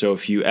newsletter. So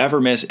if you ever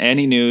miss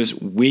any news,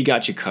 we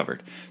got you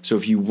covered. So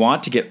if you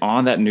want to get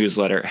on that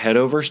newsletter, head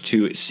over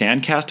to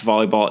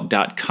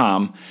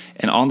sandcastvolleyball.com,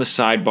 and on the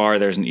sidebar,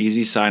 there's an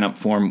easy sign-up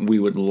form. We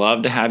would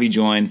love to have you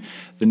join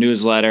the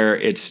newsletter.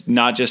 It's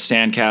not just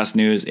Sandcast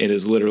news. It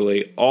is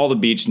literally all the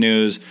beach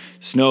news,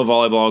 snow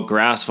volleyball,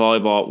 grass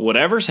volleyball,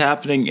 whatever's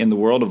happening in the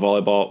world of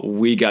volleyball,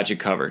 we got you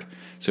covered.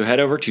 So head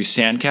over to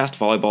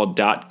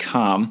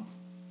sandcastvolleyball.com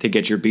to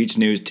get your beach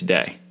news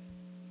today.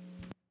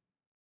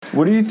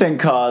 What do you think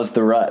caused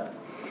the rut?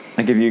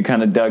 Like, if you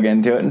kind of dug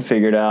into it and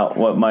figured out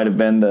what might have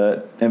been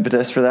the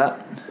impetus for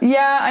that?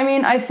 Yeah, I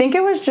mean, I think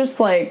it was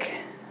just like,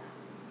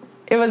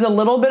 it was a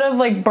little bit of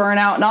like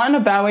burnout, not in a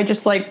bad way,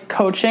 just like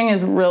coaching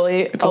is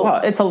really, it's a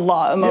lot. It's a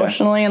lot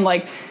emotionally, and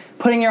like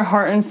putting your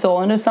heart and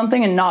soul into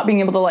something and not being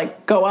able to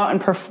like go out and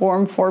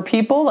perform for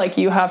people. Like,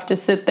 you have to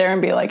sit there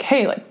and be like,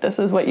 hey, like, this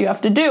is what you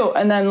have to do.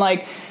 And then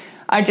like,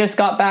 I just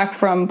got back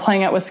from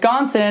playing at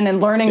Wisconsin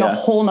and learning a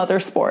whole nother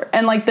sport.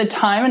 And like the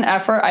time and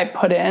effort I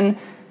put in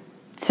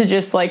to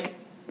just like,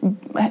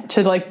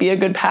 to like be a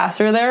good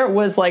passer there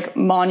was like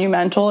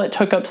monumental. It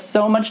took up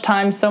so much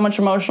time, so much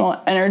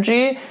emotional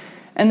energy.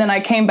 And then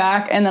I came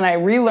back and then I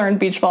relearned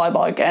beach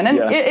volleyball again. And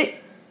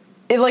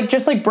it like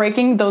just like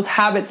breaking those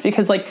habits,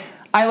 because like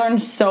I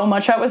learned so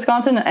much at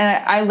Wisconsin,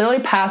 and I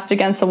literally passed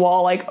against the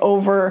wall like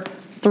over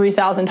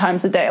 3,000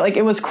 times a day. Like,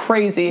 it was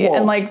crazy. Whoa.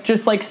 And like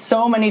just like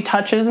so many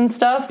touches and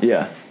stuff.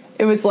 Yeah.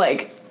 It was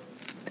like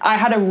I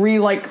had to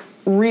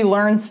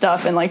relearn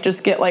stuff and like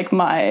just get like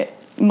my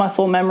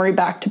muscle memory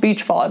back to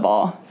beach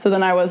volleyball. So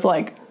then I was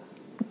like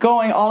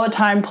going all the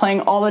time,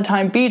 playing all the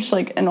time beach,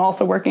 like, and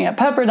also working at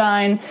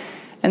Pepperdine.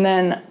 And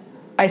then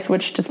I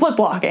switched to split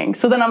blocking.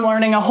 So then I'm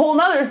learning a whole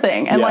nother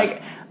thing. And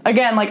like,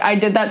 again, like I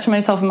did that to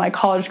myself in my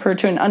college career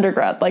too, in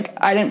undergrad. Like,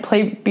 I didn't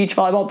play beach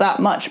volleyball that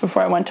much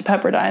before I went to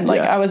Pepperdine.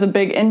 Like, I was a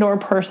big indoor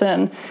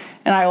person,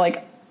 and I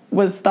like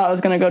thought I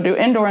was going to go do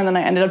indoor, and then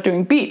I ended up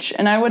doing beach.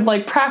 And I would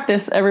like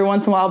practice every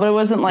once in a while, but it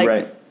wasn't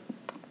like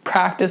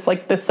practice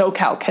like the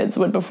SoCal kids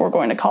would before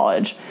going to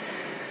college.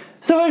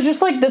 So it was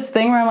just like this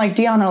thing where I'm like,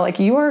 Deanna, like,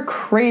 you are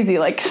crazy.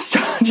 Like,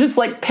 just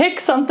like pick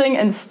something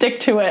and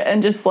stick to it,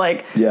 and just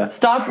like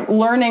stop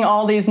learning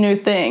all these new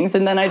things.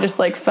 And then I just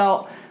like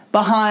felt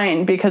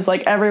behind because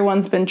like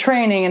everyone's been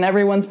training and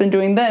everyone's been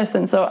doing this.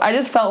 And so I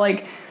just felt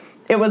like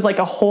it was like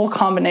a whole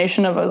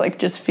combination of like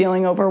just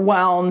feeling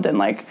overwhelmed and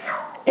like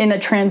in a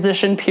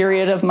transition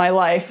period of my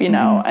life, you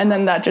know. And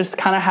then that just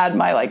kind of had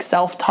my like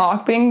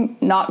self-talk being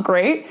not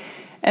great.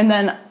 And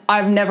then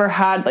I've never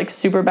had like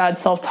super bad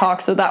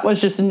self-talk, so that was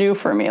just new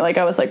for me. Like,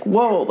 I was like,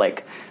 whoa,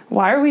 like,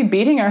 why are we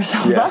beating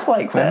ourselves up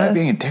like why this? Why am I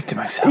being a dick to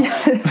myself?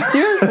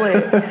 Seriously.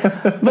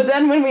 But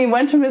then when we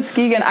went to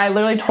Muskegon, I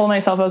literally told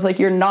myself, I was like,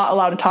 you're not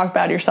allowed to talk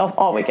bad to yourself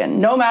all weekend,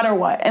 no matter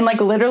what. And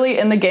like literally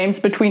in the games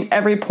between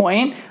every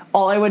point,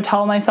 all I would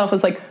tell myself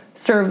was like,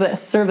 serve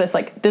this,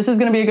 like, this is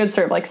going to be a good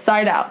serve, like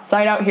side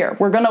out here.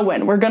 We're going to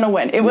win.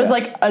 It was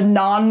like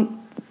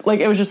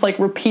it was just like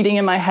repeating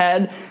in my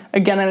head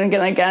again and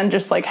again and again,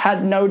 just like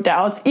had no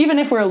doubts. Even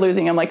if we were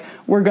losing, I'm like,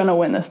 we're going to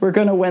win this.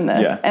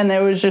 Yeah. And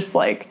it was just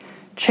like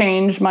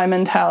changed my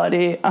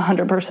mentality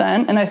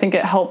 100%. And I think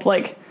it helped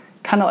like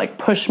kind of like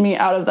push me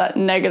out of that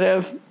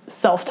negative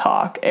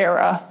self-talk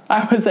era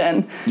I was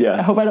in. Yeah.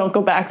 I hope I don't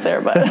go back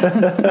there, but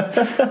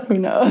who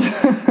knows?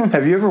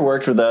 Have you ever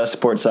worked with a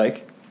sports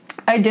psych?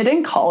 I did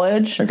in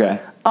college. Okay.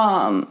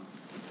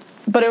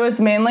 But it was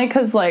mainly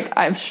because like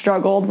I've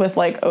struggled with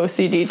like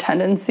OCD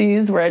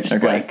tendencies where I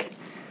just like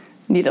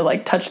need to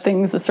like touch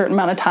things a certain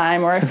amount of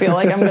time, or I feel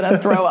like I'm gonna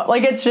throw up.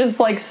 Like, it's just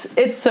like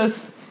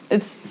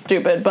it's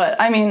stupid,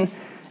 but I mean,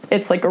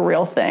 it's like a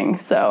real thing.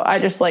 So I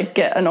just like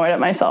get annoyed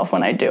at myself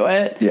when I do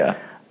it. Yeah.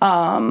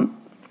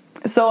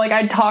 So like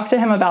I'd talk to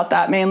him about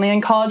that mainly in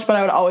college, but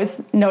I would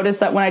always notice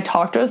that when I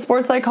talked to a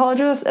sports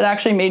psychologist, it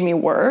actually made me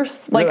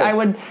worse. Like, I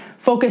would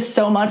focus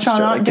so much on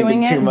not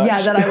doing it,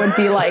 that I would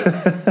be like,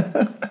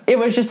 it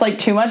was just like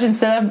too much.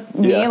 Instead of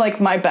me,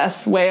 like my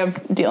best way of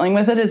dealing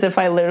with it is if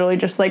I literally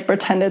just like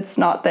pretend it's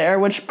not there,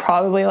 which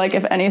probably like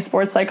if any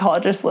sports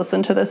psychologist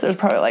listened to this, there's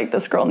probably like,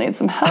 this girl needs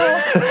some help.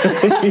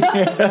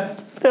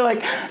 They're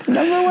like,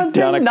 number one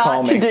thing Deanna,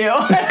 not to do.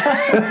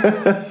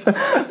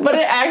 But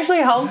it actually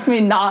helps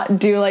me not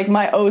do like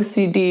my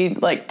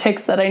OCD like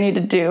tics that I need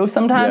to do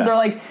sometimes, or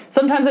like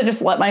sometimes I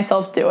just let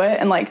myself do it.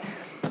 And like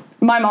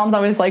my mom's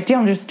always like,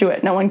 Deanna, just do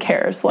it. No one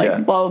cares.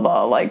 Like blah, blah,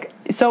 blah. Like,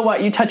 so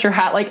what? You touch your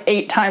hat like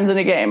 8 times in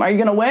a game. Are you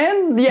going to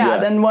win? Yeah,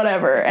 then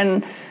whatever.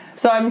 And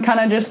so I'm kind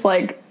of just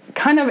like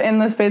in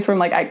the space where I'm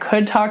like, I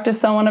could talk to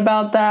someone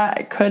about that.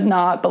 I could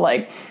not. But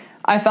like,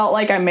 I felt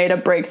like I made a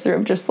breakthrough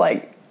of just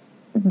like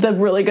the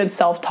really good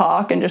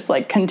self-talk and just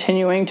like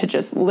continuing to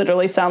just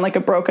literally sound like a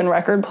broken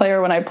record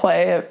player when I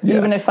play,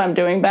 even if I'm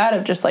doing bad,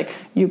 of just like,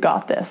 you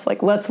got this,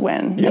 like, let's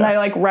win. And I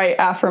like write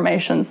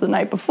affirmations the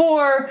night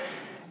before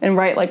and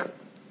write like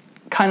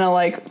kind of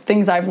like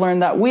things I've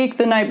learned that week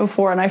the night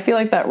before, and I feel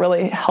like that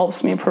really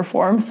helps me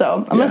perform.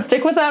 So I'm gonna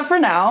stick with that for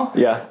now.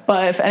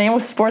 But if any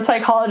sports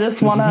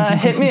psychologists want to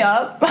hit me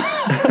up,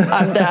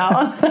 I'm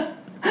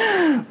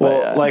down.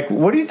 Well, like,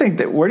 where do you think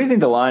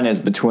the line is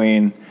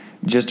between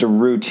just a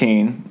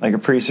routine, like a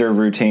pre-serve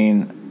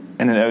routine,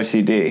 and an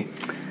OCD?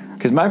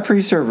 Because my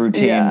pre-serve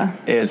routine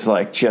is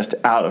like just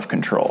out of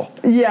control.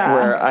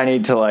 Where I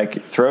need to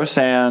like throw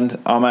sand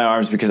on my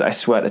arms because I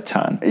sweat a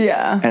ton.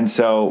 And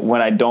so when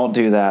I don't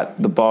do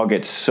that, the ball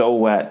gets so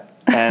wet.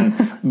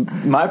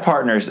 And my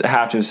partners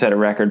have to have set a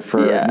record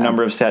for a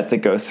number of sets that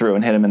go through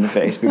and hit them in the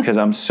face because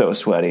I'm so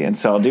sweaty. And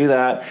so I'll do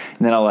that,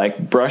 and then I'll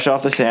like brush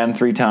off the sand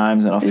 3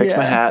 times, and I'll fix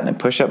my hat, and then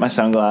push up my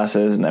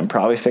sunglasses, and then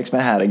probably fix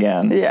my hat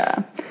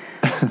again.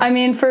 I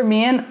mean, for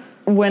me, and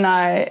when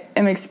I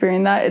am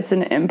experiencing that, it's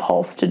an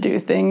impulse to do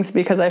things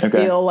because I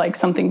feel like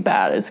something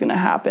bad is going to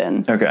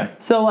happen.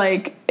 So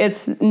like,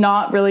 it's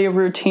not really a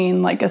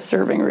routine, like a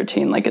serving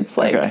routine. Like, it's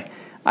like,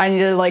 I need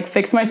to like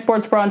fix my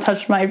sports bra and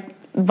touch my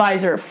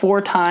visor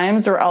 4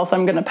 times, or else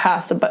I'm going to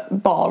pass the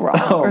ball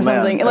wrong or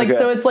something. Like,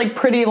 so it's like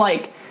pretty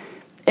like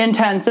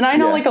intense. And I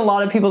know like a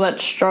lot of people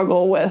that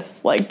struggle with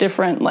like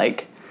different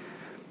like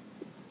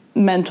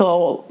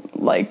mental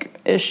like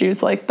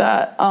issues like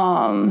that.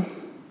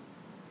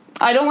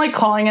 I don't like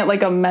calling it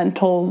like a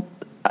mental,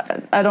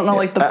 I don't know,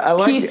 like the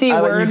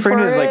PC word for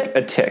it. It's like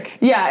a tick.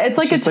 Yeah, it's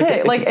like a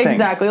tick. Like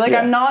exactly. Like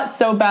I'm not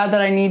so bad that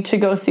I need to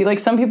go see,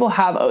 like some people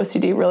have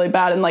OCD really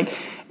bad, and like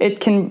it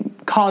can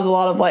cause a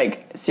lot of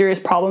like serious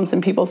problems in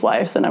people's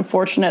lives, and I'm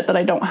fortunate that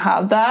I don't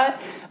have that.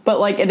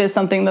 But like, it is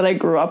something that I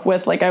grew up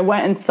with. Like, I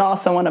went and saw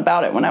someone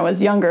about it when I was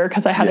younger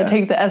because I had to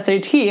take the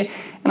SAT,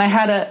 and I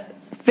had to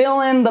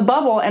fill in the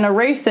bubble and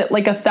erase it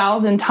like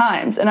 1,000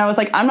 times. And I was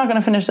like, I'm not going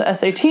to finish the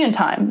SAT in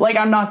time. Like,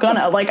 I'm not going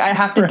to. Like, I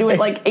have to do it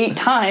like 8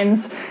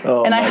 times.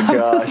 And I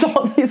have to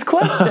solve these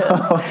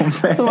questions.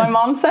 So my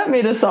mom sent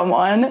me to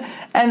someone.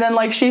 And then,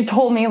 like, she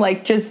told me,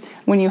 like, just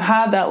when you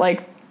have that,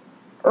 like,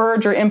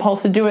 urge or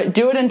impulse to do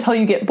it until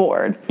you get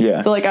bored.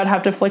 So like, I'd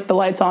have to flick the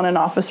lights on and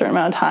off a certain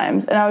amount of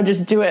times, and I would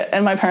just do it,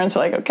 and my parents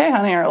were like, okay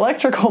honey, our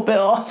electrical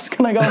bill is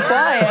gonna go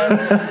flying.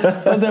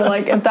 But they're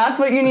like, if that's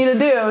what you need to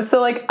do.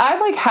 So like, I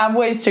like have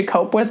ways to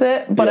cope with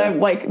it, but I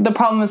like, the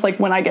problem is like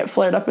when I get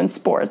flared up in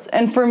sports,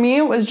 and for me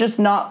it was just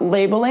not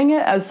labeling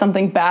it as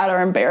something bad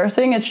or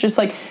embarrassing. It's just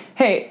like,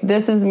 hey,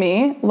 this is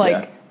me,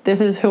 like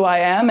this is who I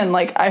am. And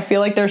like, I feel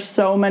like there's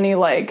so many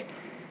like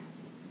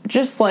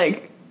just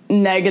like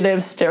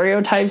negative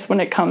stereotypes when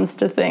it comes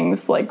to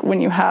things like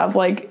when you have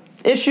like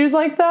issues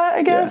like that,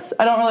 I guess.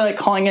 I don't really like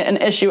calling it an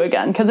issue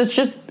again, because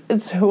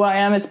it's who I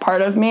am, it's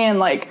part of me, and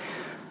like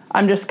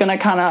I'm just gonna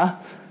kind of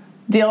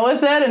deal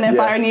with it. And if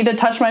I need to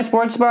touch my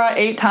sports bra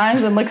 8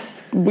 times and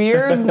looks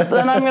weird,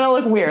 then I'm gonna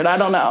look weird. I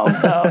don't know.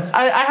 So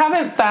I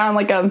haven't found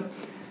like a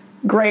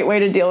great way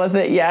to deal with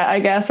it yet, I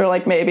guess, or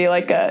like maybe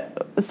like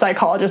a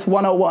psychologist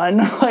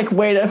 101 like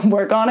way to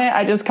work on it.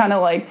 I just kind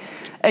of like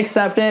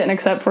accept it and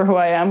accept for who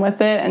I am with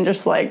it, and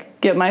just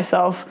like give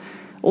myself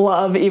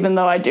love even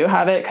though I do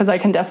have it, because I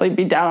can definitely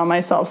be down on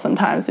myself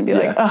sometimes and be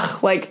like,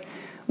 ugh, like,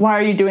 why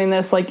are you doing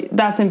this? Like,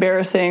 that's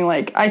embarrassing.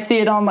 Like, I see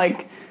it on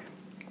like,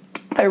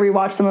 I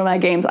rewatch some of my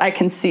games, I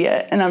can see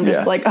it, and I'm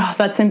just like, oh,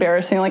 that's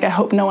embarrassing. Like, I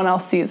hope no one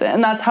else sees it.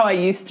 And that's how I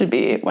used to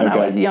be when I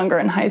was younger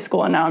in high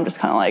school, and now I'm just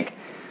kind of like,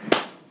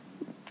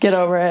 get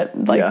over it.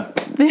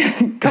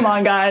 Like, come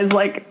on, guys.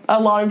 Like,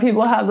 a lot of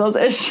people have those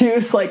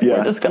issues. Like,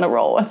 we're just going to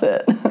roll with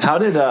it. How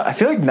did, I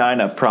feel like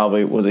Nina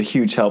probably was a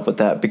huge help with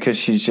that, because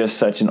she's just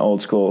such an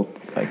old school,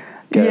 like,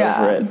 get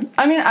over it.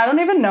 I mean, I don't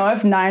even know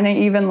if Nina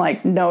even,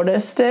 like,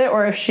 noticed it,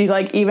 or if she,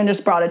 like, even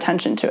just brought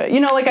attention to it. You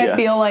know, like, I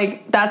feel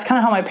like that's kind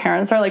of how my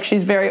parents are. Like,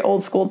 she's very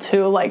old school,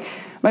 too. Like,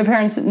 my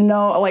parents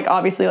know, like,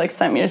 obviously, like,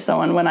 sent me to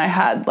someone when I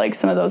had, like,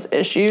 some of those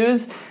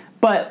issues.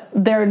 But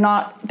they're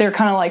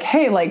kind of like,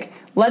 hey, like,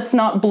 let's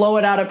not blow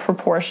it out of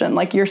proportion.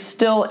 Like,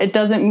 it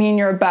doesn't mean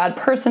you're a bad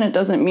person. It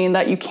doesn't mean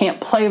that you can't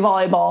play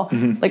volleyball.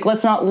 Mm-hmm. Like,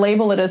 let's not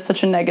label it as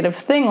such a negative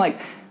thing. Like,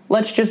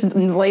 let's just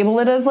label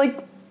it as,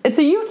 like, it's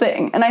a you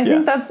thing. And I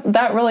think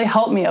that really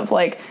helped me, of,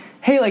 like,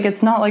 hey, like,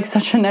 it's not, like,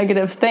 such a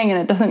negative thing, and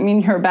it doesn't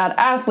mean you're a bad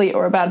athlete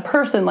or a bad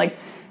person. Like,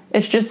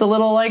 it's just a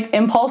little, like,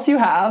 impulse you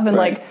have, and,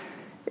 like,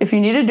 if you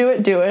need to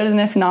do it, and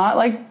if not,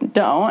 like,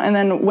 don't. And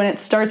then when it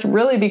starts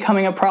really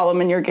becoming a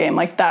problem in your game,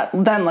 like that,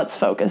 then let's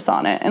focus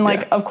on it. And,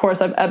 like, of course,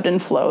 I've ebbed and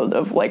flowed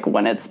of, like,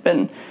 when it's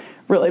been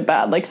really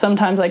bad. Like,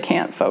 sometimes I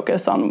can't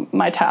focus on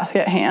my task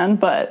at hand,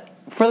 but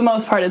for the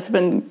most part, it's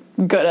been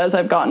good as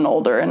I've gotten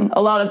older. And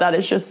a lot of that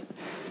is just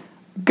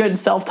good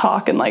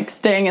self-talk, and, like,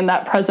 staying in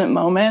that present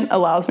moment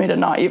allows me to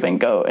not even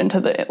go into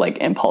the, like,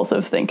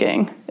 impulsive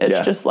thinking.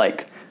 It's just,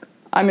 like,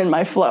 I'm in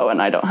my flow,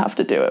 and I don't have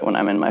to do it when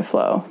I'm in my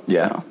flow.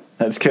 Yeah. So.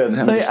 That's good.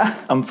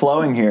 I'm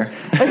flowing here.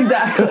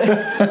 Exactly.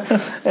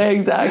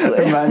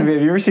 Remind me,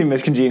 have you ever seen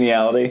Miss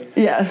Congeniality?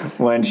 Yes.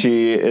 When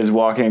she is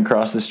walking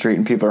across the street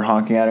and people are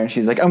honking at her and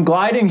she's like, I'm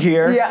gliding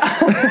here. Yeah.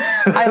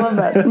 I love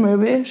that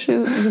movie.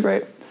 She's a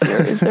great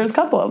series. There's a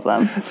couple of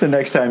them. So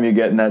next time you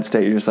get in that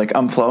state, you're just like,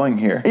 I'm flowing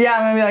here. Yeah,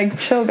 I'm going to be like,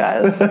 chill,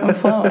 guys. I'm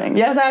flowing.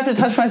 Yes, I have to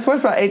touch my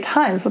sports bra 8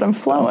 times, but I'm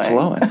flowing.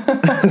 Well,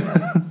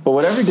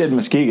 whatever you did in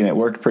Muskegon, it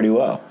worked pretty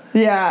well.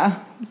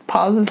 Yeah.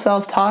 Positive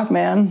self-talk,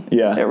 man.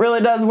 Yeah. It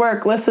really does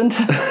work. Listen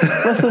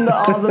to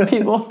all the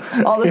people,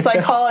 all the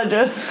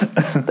psychologists.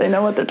 They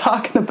know what they're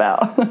talking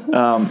about.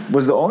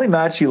 Was the only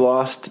match you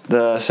lost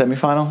the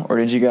semifinal, or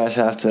did you guys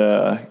have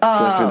to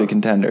go through the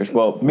contenders?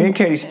 Well, me and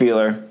Katie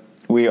Spieler,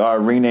 we are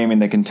renaming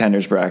the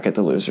contenders bracket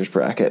the losers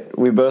bracket.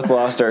 We both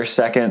lost our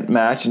second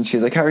match, and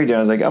she's like, how are you doing?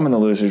 I was like, I'm in the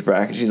losers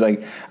bracket. She's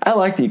like, I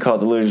like that you call it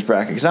the losers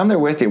bracket because I'm there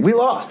with you. We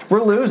lost.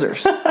 We're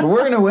losers. But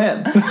we're going to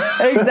win.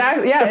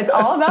 Exactly. Yeah, it's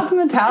all about the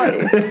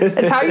mentality.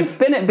 It's how you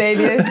spin it,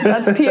 baby.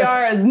 That's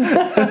PR.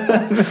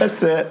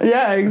 That's it.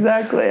 Yeah,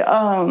 exactly.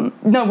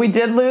 No, we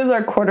did lose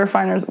our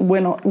quarterfinals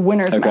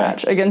winners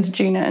match against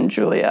Gina and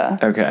Julia.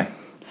 Okay.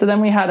 So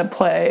then we had to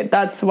play.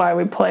 That's why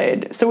we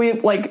played. So you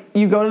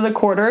go to the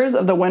quarters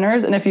of the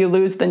winners, and if you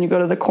lose, then you go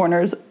to the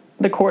quarters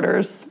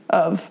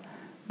of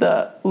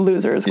the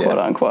losers, quote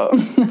unquote.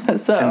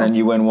 So and then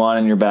you win one,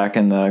 and you're back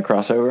in the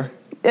crossover.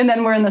 And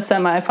then we're in the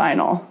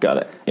semifinal. Got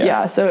it.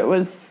 Yeah. So it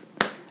was.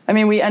 I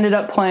mean, we ended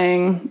up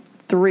playing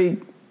 3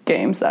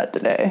 games that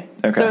day.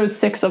 Okay. So it was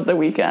 6 of the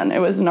weekend. It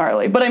was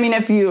gnarly. But I mean,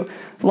 if you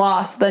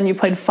lost, then you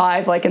played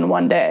 5 in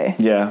one day.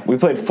 Yeah, we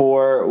played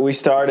 4. We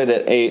started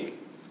at 8.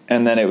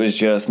 And then it was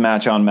just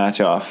match on,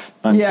 match off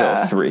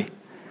until 3.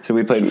 So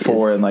we played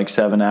 4 in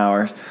 7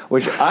 hours,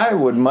 which I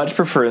would much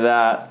prefer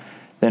that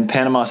than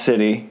Panama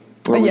City,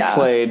 where we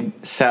played,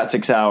 sat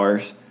 6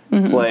 hours,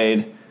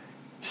 played,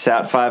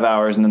 sat 5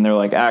 hours, and then they're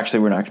like,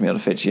 actually, we're not going to be able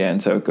to fit you in,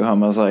 so go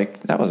home. I was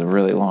like, that was a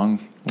really long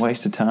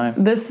waste of time.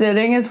 The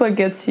sitting is what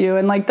gets you,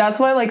 and that's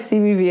why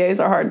CBVAs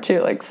are hard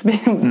too.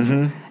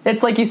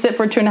 It's like you sit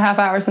for 2.5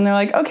 hours, and they're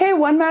like, okay,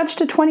 1 match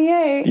to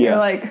 28. Yeah. You're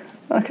like,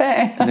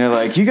 okay. And they're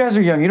like, you guys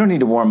are young. You don't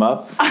need to warm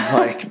up. I'm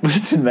like,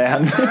 listen,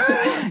 man.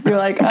 You're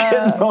like,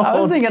 I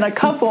was thinking a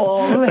couple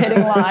of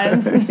hitting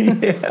lines.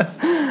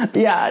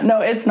 Yeah,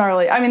 no, it's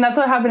gnarly. I mean, that's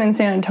what happened in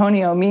San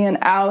Antonio. Me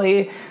and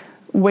Allie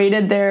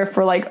waited there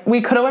for we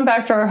could have went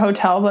back to our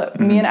hotel, but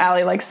me and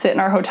Allie sit in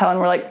our hotel and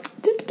we're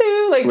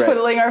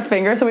twiddling our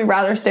fingers. So we'd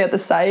rather stay at the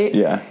site.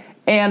 Yeah.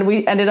 And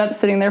we ended up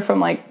sitting there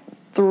from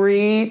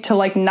 3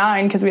 to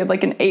 9 because we had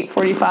an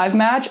 8:45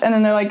 match, and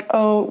then they're like,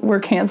 oh, we're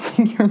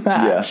canceling your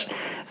match. Yeah.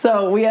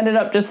 So we ended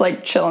up just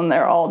chilling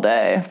there all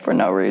day for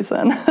no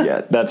reason.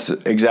 Yeah, that's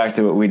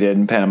exactly what we did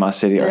in Panama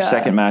City. Our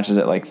second match is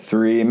at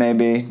 3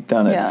 maybe,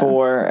 done at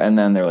 4, and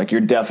then they're like,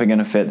 you're definitely going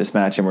to fit this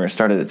match, and we're going to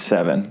start it at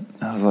 7.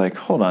 I was like,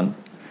 hold on.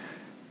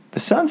 The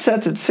sun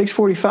sets at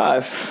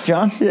 6:45,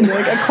 John. You're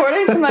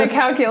according to my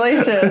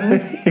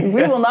calculations,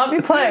 we will not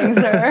be playing,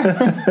 sir.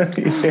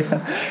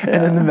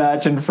 And then the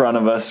match in front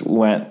of us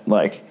went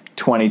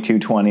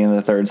 22-20 in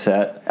the third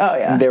set. Oh,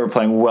 yeah. And they were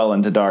playing well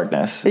into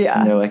darkness. Yeah.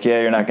 And they're like,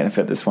 yeah, you're not going to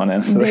fit this one in.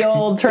 The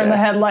old turn the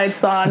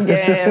headlights on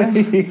game.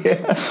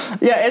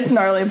 Yeah, it's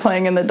gnarly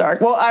playing in the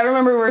dark. Well, I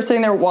remember we were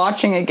sitting there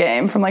watching a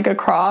game from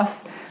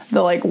across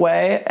the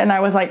way, and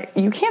I was like,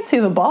 you can't see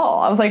the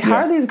ball. I was like, how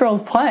are these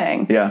girls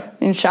playing? Yeah.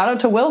 And shout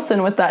out to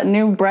Wilson with that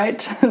new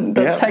bright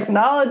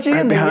technology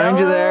and behind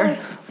you there.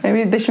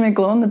 Maybe they should make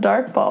glow in the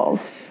dark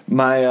balls.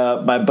 My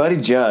buddy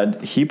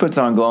Judd, he puts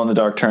on glow in the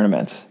dark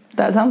tournaments.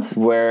 That sounds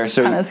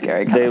kind of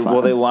scary. They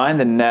line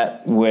the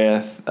net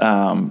with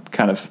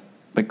kind of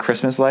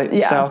Christmas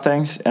light style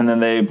things, and then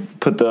they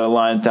put the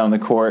lines down the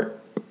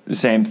court,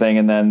 same thing,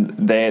 and then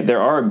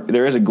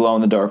there is a glow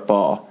in the dark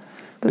ball.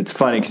 It's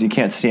funny because you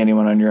can't see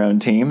anyone on your own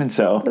team, and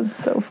so that's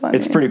so funny.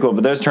 It's pretty cool.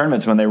 But those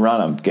tournaments, when they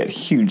run them, get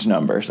huge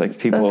numbers.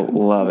 People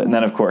love it. And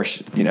then, of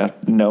course,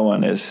 no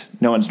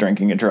one's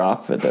drinking a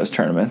drop at those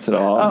tournaments at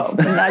all. Oh,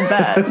 I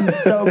bet.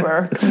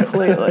 Sober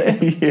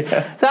completely.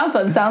 Yeah, sounds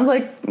fun. Sounds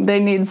like they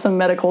need some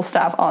medical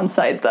staff on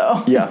site,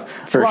 though. Yeah,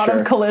 for sure. A lot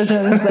of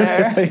collisions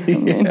there. I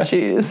mean,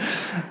 jeez.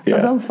 Yeah.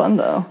 That sounds fun,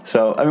 though.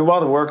 So, I mean,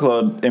 while the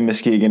workload in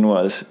Muskegon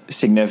was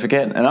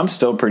significant, and I'm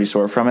still pretty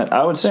sore from it,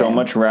 I would so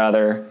much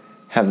rather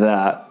have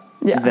that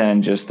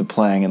than just the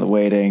playing and the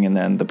waiting and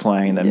then the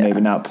playing and then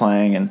maybe not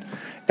playing. And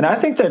I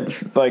think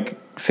that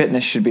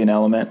fitness should be an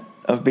element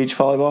of beach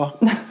volleyball.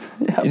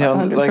 Yeah,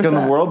 100%. On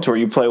the World Tour,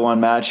 you play one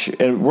match.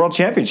 In World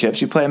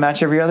Championships, you play a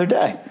match every other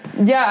day.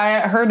 Yeah,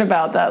 I heard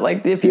about that.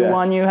 If you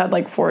won, you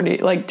had 40,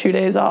 2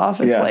 days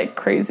off. It's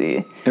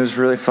crazy. It was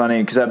really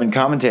funny because I've been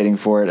commentating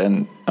for it,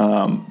 and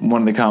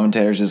one of the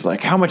commentators is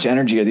like, how much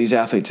energy are these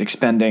athletes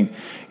expending?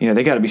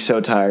 They got to be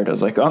so tired. I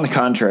was like, on the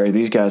contrary,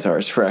 these guys are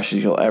as fresh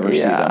as you'll ever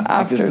see them.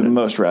 This is the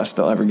most rest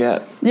they'll ever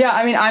get. Yeah,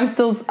 I mean, I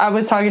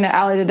was talking to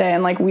Allie today,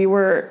 and we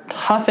were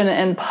huffing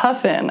and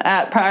puffing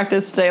at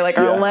practice today.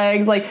 Our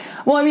legs,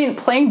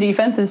 playing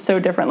defense is so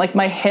different.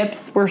 My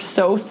hips were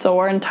so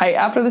sore and tight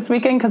after this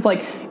weekend because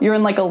you're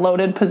in a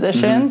loaded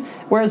position,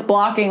 whereas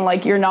blocking,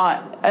 you're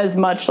not as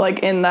much like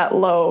in that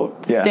low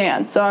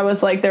stance. So I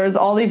was like, there was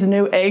all these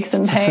new aches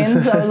and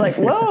pains. I was like,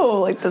 whoa,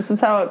 like this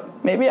is how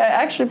maybe I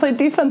actually play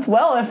defense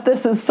well if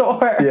this is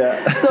sore.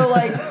 Yeah. So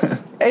like,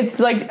 it's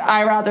like,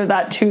 I rather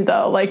that too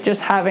though. Like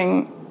just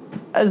having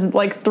as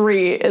like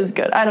 3 is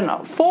good. I don't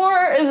know.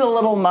 4 is a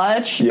little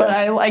much, but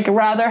I like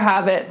rather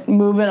have it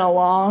moving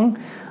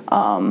along.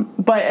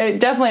 But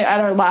it definitely at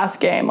our last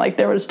game, like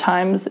there was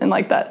times in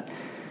like that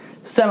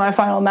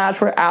semifinal match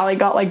where Allie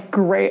got like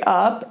great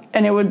up,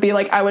 and it would be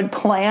like I would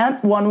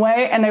plant one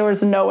way and there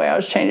was no way I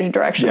was changing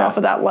direction off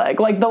of that leg.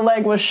 Like the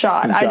leg was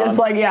shot. I just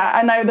like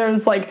and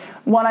there's like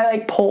one I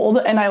like pulled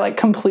and I like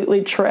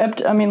completely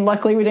tripped. I mean,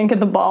 luckily we didn't get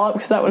the ball up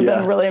because that would have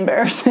been really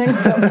embarrassing.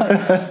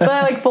 But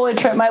I like fully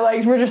tripped. My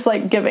legs were just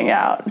like giving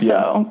out.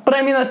 So, but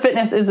I mean the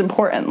fitness is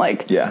important.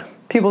 Like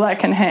people that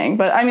can hang.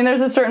 But I mean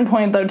there's a certain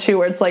point though too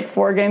where it's like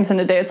 4 games in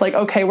a day. It's like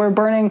okay, we're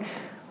burning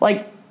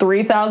like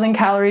 3,000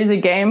 calories a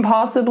game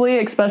possibly,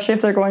 especially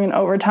if they're going in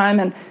overtime.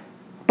 And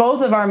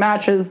both of our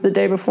matches the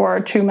day before, our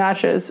 2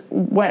 matches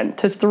went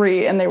to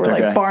 3, and they were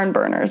like barn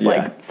burners,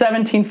 like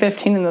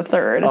 17-15 in the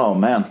third. Oh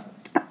man.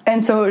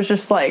 And so it was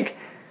just like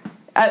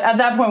at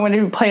that point when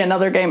you play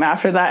another game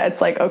after that,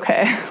 it's like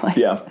okay, like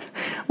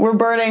we're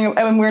burning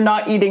and we're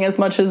not eating as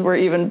much as we're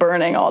even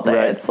burning all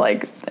day. It's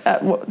like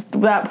at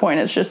that point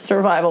it's just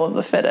survival of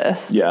the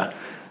fittest.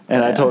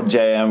 And I told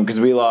JM,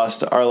 because we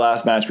lost, our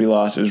last match we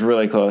lost, it was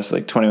really close,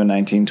 like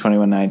 21-19,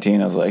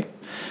 21-19. I was like,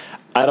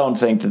 I don't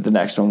think that the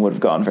next one would have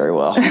gone very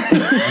well.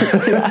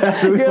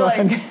 You're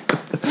like,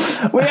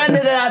 we ended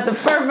it at the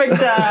perfect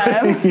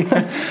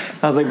time.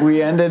 I was like,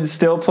 we ended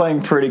still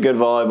playing pretty good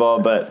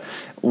volleyball, but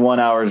 1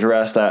 hour's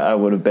rest, I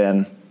would have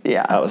been,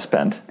 I was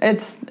spent.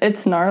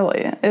 It's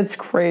gnarly. It's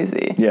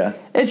crazy. Yeah.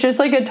 It's just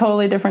like a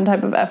totally different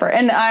type of effort.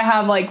 And I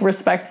have like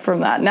respect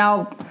from that.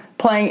 Now,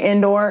 playing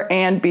indoor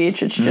and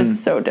beach, it's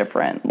just so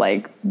different.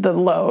 Like the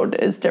load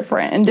is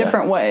different in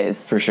different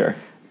ways. For sure.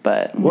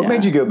 But what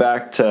made you go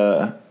back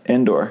to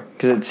indoor?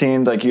 Because it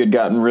seemed like you had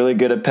gotten really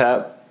good at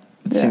PEP.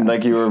 It seemed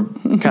like you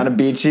were kind of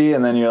beachy,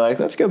 and then you're like,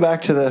 let's go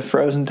back to the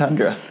frozen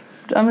tundra.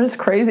 I'm just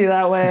crazy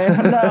that way.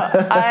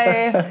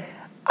 No,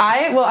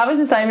 I was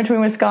deciding between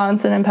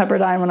Wisconsin and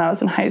Pepperdine when I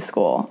was in high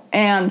school.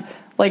 And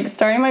like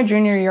starting my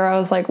junior year, I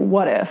was like,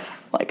 what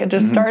if? Like I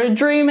just started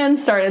dreaming,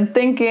 started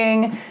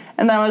thinking.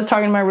 And then I was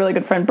talking to my really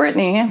good friend,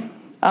 Brittany,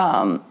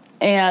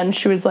 and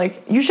she was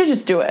like, you should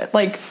just do it.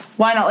 Like,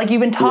 why not? Like,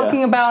 you've been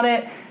talking about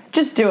it.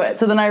 Just do it.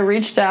 So then I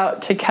reached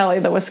out to Kelly,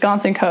 the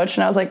Wisconsin coach,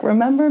 and I was like,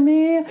 remember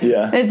me?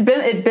 Yeah. And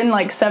it'd been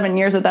like 7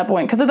 years at that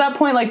point. Because at that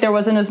point, like, there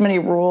wasn't as many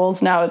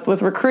rules now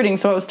with recruiting.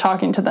 So I was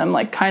talking to them,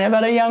 like, kind of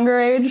at a younger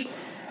age.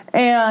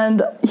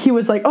 And he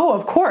was like, oh,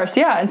 of course,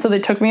 yeah. And so they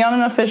took me on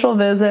an official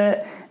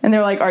visit. And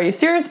they're like, are you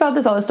serious about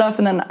this? All this stuff.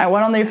 And then I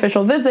went on the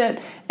official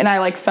visit and I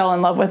like fell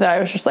in love with it. I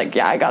was just like,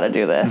 yeah, I got to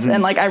do this.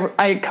 And like,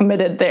 I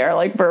committed there,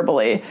 like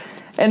verbally.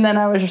 And then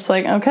I was just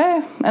like,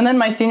 okay. And then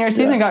my senior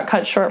season got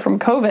cut short from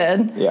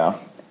COVID. Yeah.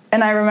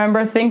 And I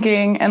remember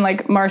thinking, and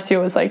like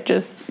Marcio was like,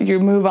 just you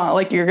move on.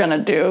 Like you're going to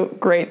do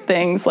great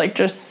things. Like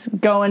just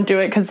go and do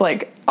it. Cause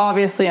like,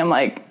 obviously I'm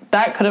like,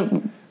 that could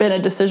have been a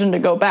decision to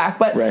go back.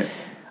 But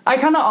I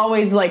kind of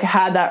always, like,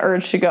 had that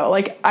urge to go.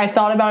 Like, I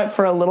thought about it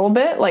for a little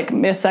bit. Like,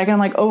 a second, I'm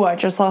like, oh, I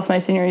just lost my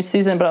senior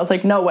season. But I was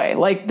like, no way.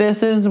 Like,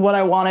 this is what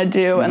I want to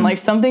do. And, like,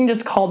 something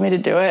just called me to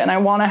do it. And I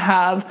want to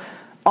have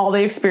all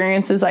the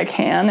experiences I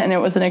can. And it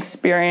was an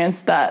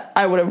experience that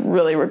I would have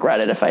really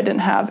regretted if I didn't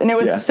have. And it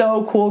was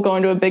so cool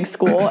going to a big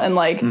school. And,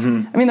 like, I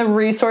mean, the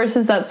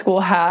resources that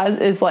school has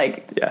is,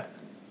 like,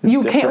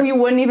 you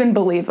wouldn't even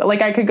believe it.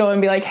 Like, I could go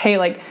and be like, hey,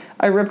 like,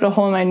 I ripped a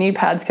hole in my knee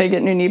pads. Could I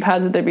get new knee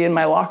pads? Would they be in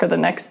my locker the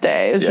next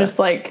day? It's just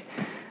like,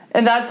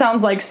 and that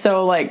sounds like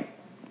so like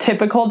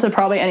typical to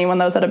probably anyone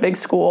that was at a big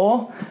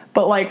school.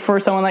 But like for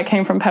someone that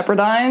came from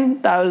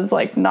Pepperdine, that was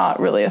like not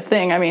really a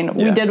thing. I mean,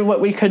 we did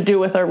what we could do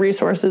with our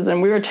resources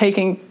and we were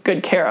taken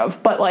good care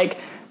of. But like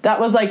that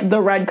was like the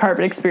red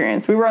carpet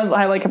experience. We were on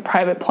like a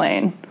private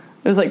plane.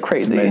 It was like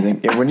crazy. It's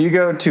amazing. Yeah, when you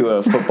go to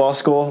a football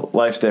school,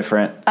 life's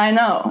different. I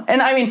know.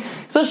 And I mean,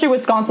 especially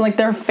Wisconsin, like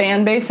their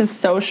fan base is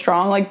so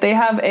strong. Like they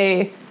have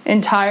a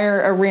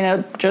entire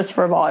arena just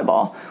for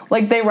volleyball.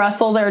 Like they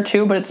wrestle there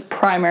too, but it's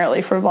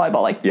primarily for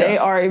volleyball. Like they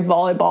are a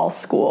volleyball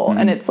school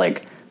and it's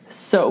like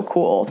so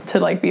cool to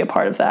like be a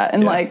part of that.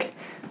 And like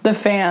the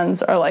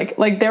fans are like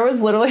there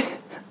was literally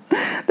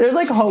there's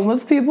like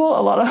homeless people,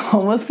 a lot of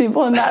homeless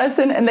people in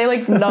Madison, and they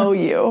like know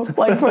you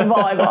like from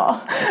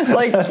volleyball.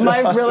 Like that's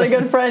my awesome. Really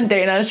good friend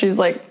Dana, she's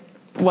like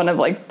one of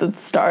like the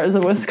stars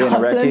of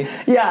Wisconsin.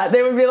 Yeah,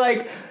 they would be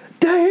like,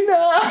 Dana, and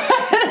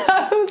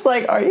I was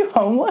like, are you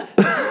homeless?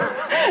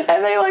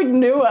 And they like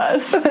knew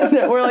us.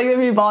 And we're like, it'd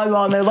be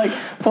volleyball, and they'd like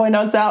point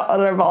us out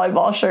on our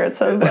volleyball shirts.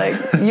 I was like,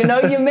 you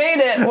know, you made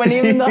it when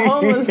even the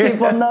homeless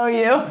people know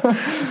you.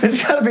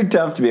 It's got to be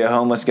tough to be a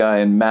homeless guy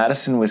in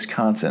Madison,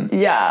 Wisconsin.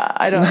 Yeah,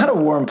 it's not a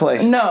warm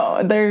place.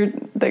 No, they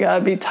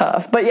gotta be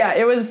tough. But yeah,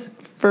 it was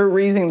for a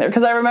reason there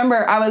because I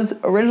remember I was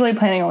originally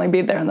planning only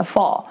be there in the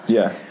fall.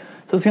 Yeah.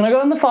 So it's gonna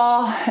go in the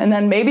fall and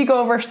then maybe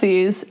go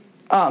overseas.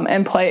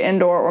 And play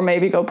indoor or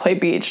maybe go play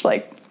beach.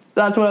 Like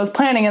that's what I was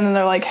planning. And then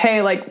they're like,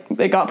 hey, like,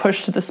 it got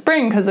pushed to the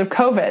spring because of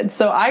COVID.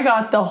 So I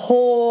got the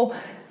whole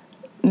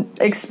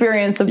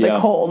experience of the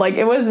cold. Like,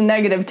 it was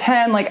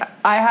 -10. Like,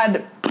 I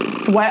had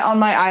sweat on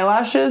my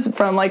eyelashes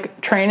from,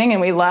 like, training,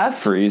 and we left.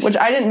 Freeze. Which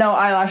I didn't know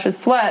eyelashes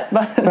sweat,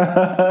 but,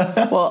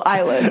 well,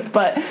 eyelids.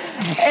 But,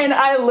 and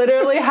I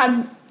literally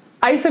had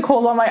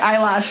icicles on my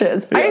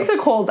eyelashes. Yeah.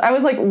 Icicles. I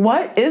was like,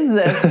 what is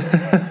this?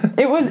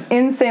 It was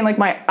insane. Like,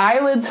 my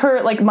eyelids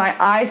hurt. Like, my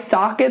eye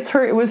sockets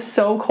hurt. It was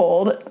so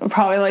cold.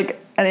 Probably, like,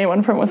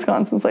 anyone from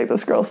Wisconsin's like,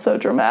 this girl's so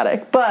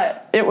dramatic.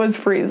 But it was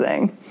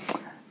freezing.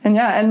 And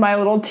yeah, and my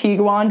little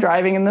Tiguan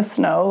driving in the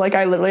snow, like,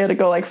 I literally had to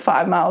go like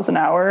 5 miles an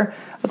hour.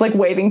 I was like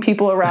waving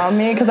people around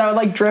me because I would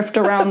like drift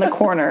around the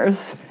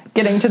corners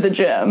getting to the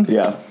gym.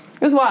 Yeah.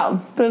 It was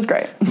wild. It was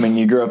great. I mean,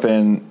 you grew up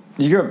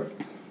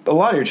a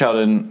lot of your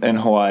childhood in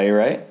Hawaii,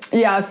 right?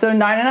 Yeah, so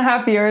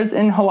 9.5 years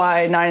in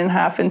Hawaii,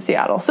 9.5 in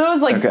Seattle. So it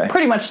was like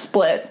pretty much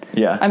split.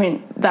 Yeah. I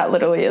mean, that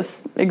literally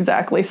is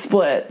exactly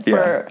split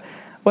for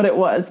what it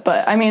was.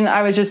 But I mean,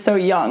 I was just so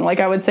young.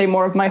 Like, I would say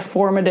more of my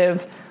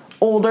formative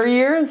older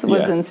years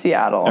was in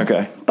Seattle.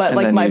 Okay. But and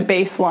like my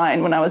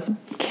baseline when I was a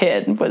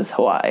kid was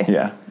Hawaii.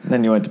 Yeah. And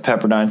then you went to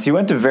Pepperdine. So you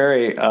went to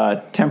very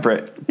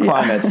temperate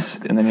climates,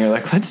 and then you're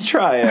like, let's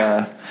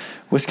try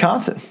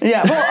Wisconsin.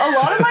 Yeah. Well, a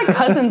lot of my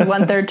cousins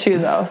went there too,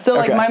 though. So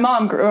like my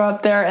mom grew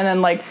up there, and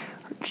then like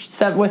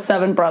with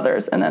 7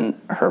 brothers, and then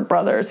her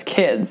brother's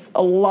kids,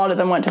 a lot of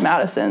them went to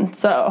Madison.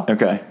 So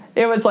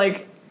it was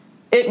like,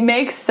 it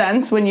makes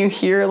sense when you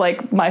hear,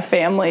 like, my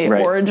family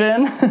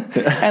origin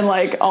and,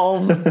 like, all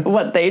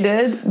what they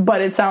did,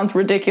 but it sounds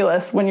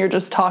ridiculous when you're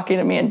just talking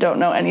to me and don't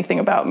know anything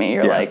about me.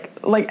 You're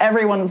like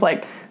everyone's,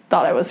 like,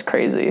 thought I was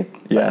crazy.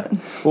 Yeah.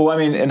 Well, I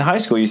mean, in high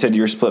school, you said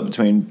you were split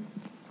between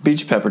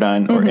Beach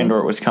Pepperdine or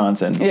Indoor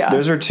Wisconsin. Yeah.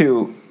 Those are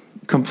 2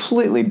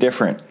 completely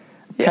different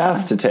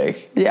paths to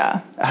take.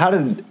 Yeah. How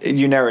did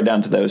you narrow it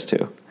down to those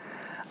 2?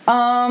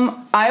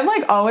 I've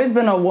like always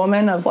been a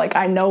woman of like,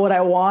 I know what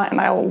I want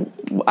and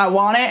I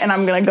want it and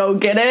I'm gonna go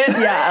get it.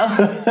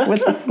 Yeah.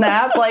 With the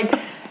snap. Like,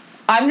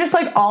 I'm just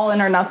like all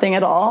in or nothing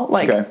at all.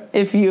 Like,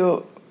 if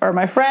you are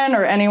my friend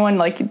or anyone,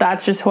 like,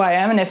 that's just who I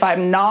am. And if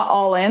I'm not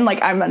all in,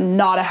 like, I'm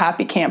not a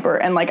happy camper,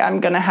 and like I'm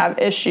gonna have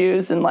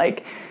issues, and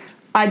like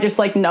I just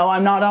like know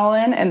I'm not all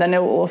in, and then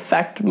it will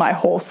affect my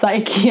whole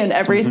psyche and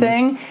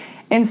everything.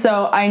 And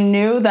so I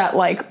knew that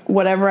like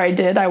whatever I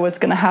did, I was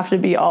gonna have to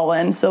be all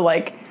in. So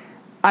like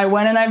I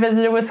went and I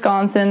visited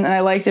Wisconsin and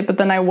I liked it, but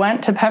then I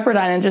went to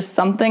Pepperdine and just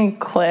something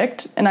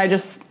clicked, and I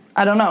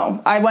don't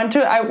know.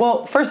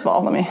 Well, first of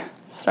all, let me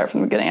start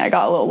from the beginning. I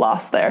got a little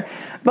lost there.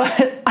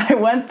 But I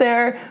went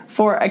there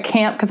for a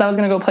camp because I was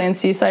going to go play in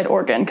Seaside,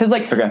 Oregon. Because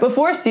like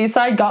before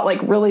Seaside got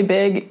like really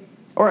big,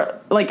 or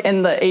like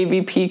in the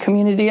AVP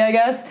community, I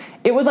guess,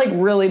 it was like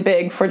really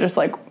big for just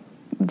like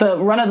the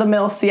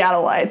run-of-the-mill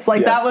Seattleites.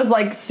 Like that was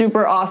like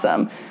super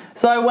awesome.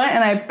 So I went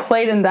and I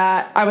played in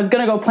that. I was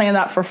going to go play in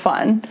that for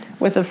fun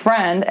with a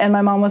friend. And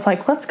my mom was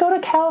like, let's go to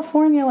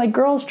California, like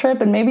girls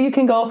trip, and maybe you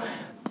can go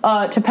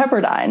to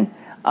Pepperdine.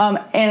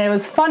 And it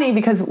was funny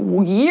because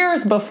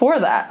years before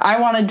that, I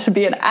wanted to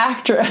be an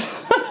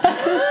actress.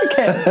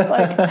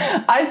 Like,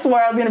 I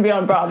swore I was going to be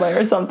on Broadway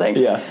or something.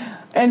 Yeah.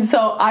 And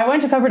so I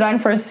went to Pepperdine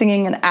for a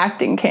singing and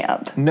acting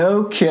camp.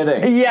 No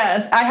kidding.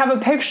 Yes. I have a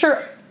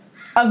picture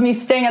of me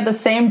staying at the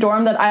same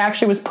dorm that I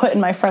actually was put in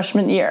my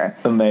freshman year.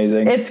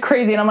 Amazing. It's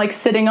crazy. And I'm like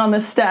sitting on the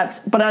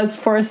steps, but I was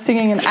for a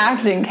singing and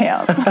acting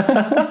camp.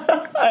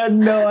 I had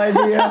no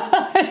idea.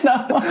 I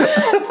know.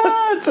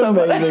 Oh, it's so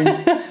amazing.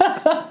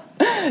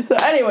 So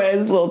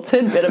anyways, a little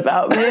tidbit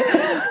about me.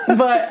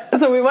 But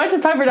so we went to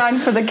Pepperdine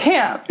for the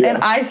camp, and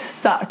I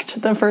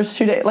sucked the first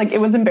 2 days. Like,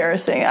 it was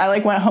embarrassing. I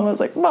like went home, I was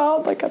like,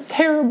 Mom, like, I'm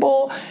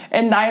terrible.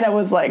 And Nina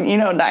was like, you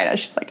know, Nina,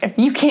 she's like, if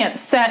you can't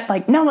set,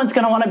 like, no one's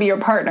gonna want to be your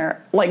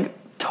partner. Like,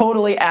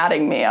 totally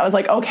adding me. I was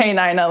like, okay,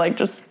 Nina, like,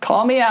 just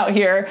call me out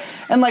here.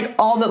 And like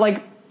all the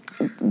like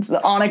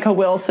Annika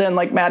Wilson,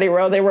 like Maddie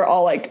Rowe, they were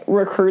all like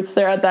recruits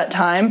there at that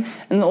time.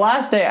 And the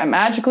last day I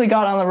magically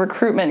got on the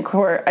recruitment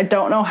court. I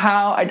don't know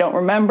how, I don't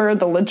remember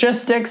the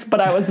logistics, but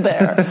I was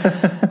there.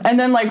 And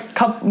then like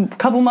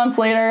couple months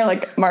later,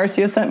 like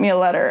Marcia sent me a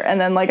letter, and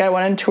then like I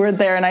went and toured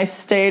there, and I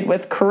stayed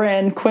with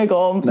Corinne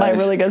Quiggle, my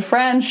really good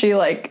friend. She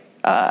like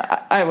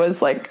I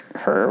was like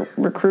her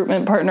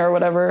recruitment partner or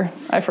whatever.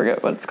 I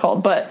forget what it's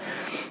called, but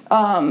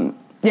I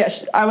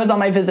was on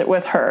my visit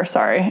with her,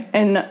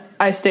 and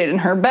I stayed in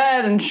her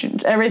bed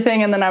and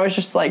everything, and then I was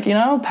just like, you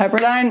know,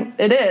 Pepperdine,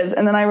 it is.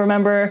 And then I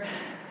remember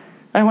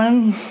I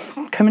went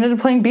and committed to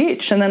playing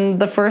beach, and then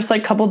the first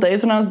like couple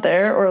days when I was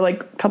there, or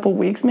like couple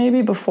weeks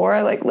maybe before,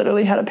 I like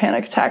literally had a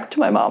panic attack to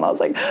my mom. I was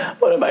like,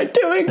 what am I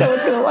doing? No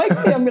one's gonna like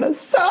me. I'm gonna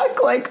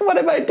suck. Like, what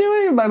am I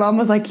doing? And my mom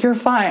was like, you're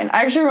fine.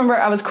 I actually remember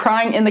I was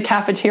crying in the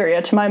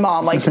cafeteria to my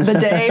mom, like the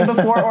day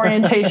before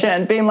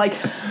orientation, being like,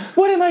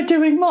 what am I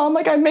doing, Mom?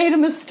 Like, I made a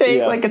mistake.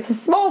 Yeah. Like, it's a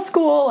small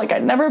school. Like, I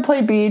never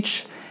played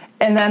beach.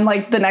 And then,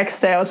 like, the next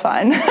day I was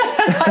fine.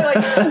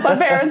 My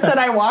parents said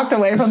I walked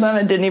away from them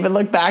and didn't even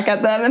look back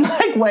at them and,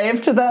 like,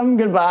 waved to them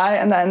goodbye.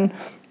 And then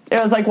it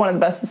was like one of the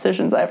best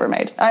decisions I ever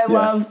made. I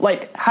love,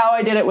 like, how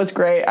I did it was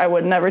great. I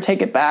would never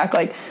take it back.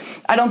 Like,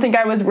 I don't think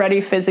I was ready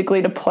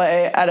physically to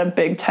play at a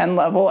Big Ten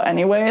level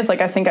anyways.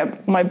 Like, I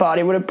think my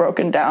body would have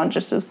broken down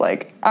just as,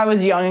 like, I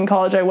was young in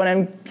college. I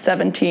went in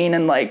 17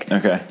 and, like,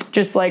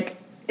 just, like,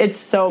 it's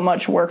so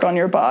much work on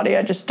your body.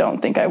 I just don't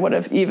think I would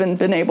have even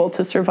been able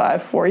to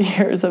survive 4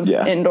 years of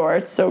indoor.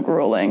 It's so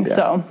grueling.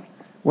 So,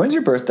 when's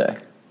your birthday?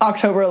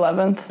 October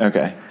 11th.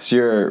 Okay. So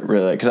you're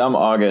really, because I'm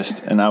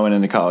August and I went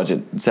into college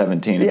at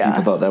 17 and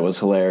people thought that was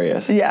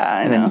hilarious. Yeah,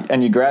 I know.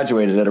 And you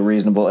graduated at a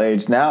reasonable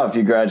age. Now, if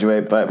you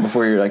graduate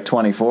before you're like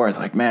 24, it's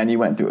like, man, you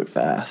went through it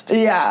fast.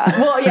 Yeah.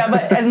 Well, yeah,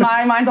 but in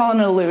my mind's all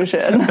an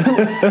illusion.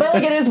 But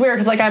like, it is weird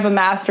because like I have a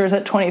master's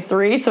at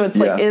 23, so it's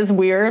like, is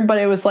weird, but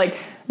it was like,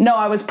 no,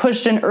 I was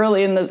pushed in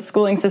early in the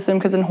schooling system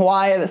because in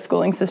Hawaii, the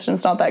schooling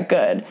system's not that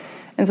good.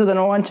 And so then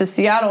I went to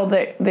Seattle,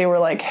 they were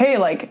like, hey,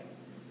 like,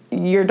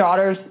 your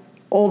daughter's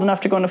old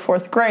enough to go into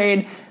 4th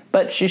grade,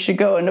 but she should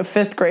go into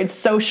 5th grade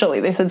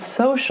socially. They said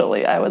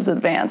socially I was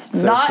advanced.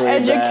 Socially not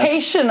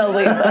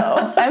educationally,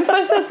 though.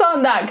 Emphasis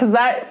on that, because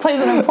that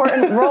plays an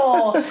important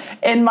role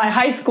in my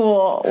high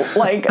school,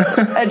 like,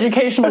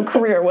 educational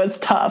career was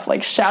tough.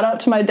 Like, shout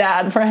out to my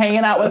dad for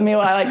hanging out with me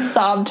while I, like,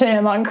 sobbed to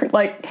him on,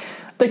 like,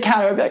 the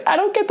counter. I'd be like, I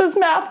don't get this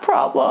math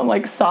problem,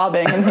 like,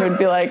 sobbing, and he would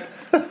be like,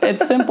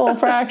 it's simple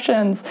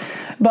fractions.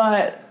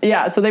 But,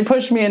 yeah, so they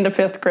pushed me into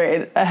 5th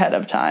grade ahead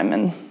of time,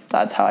 and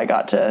that's how I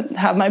got to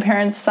have my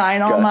parents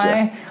sign all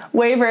my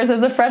waivers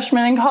as a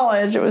freshman in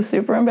college. It was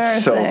super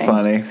embarrassing. So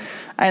funny.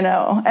 I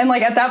know. And,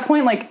 like, at that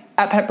point, like,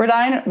 at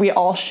Pepperdine, we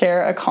all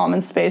share a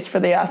common space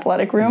for the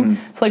athletic room.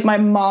 Mm-hmm. So, like, my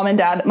mom and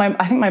dad,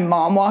 I think my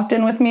mom walked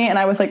in with me, and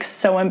I was, like,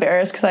 so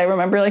embarrassed because I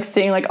remember, like,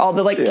 seeing, like, all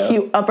the, like,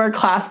 cute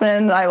upperclassmen,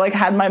 and I, like,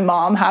 had my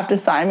mom have to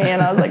sign me,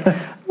 and I was like,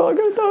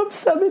 oh, I'm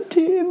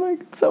 17. Like,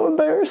 it's so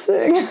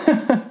embarrassing.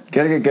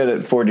 Gotta get good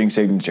at forging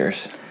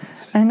signatures.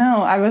 I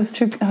know. I was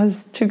too good.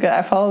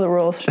 I follow the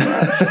rules too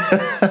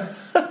much.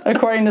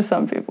 According to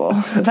some people.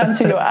 Depends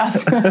who you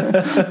ask.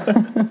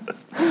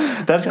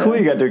 That's cool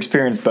you got to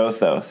experience both,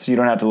 though. So you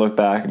don't have to look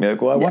back and be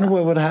like, well, I wonder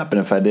what would happen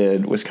if I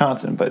did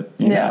Wisconsin. But,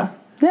 you know.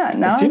 Yeah,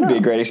 now it seemed to be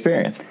a great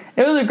experience.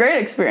 It was a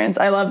great experience.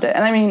 I loved it.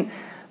 And, I mean,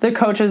 the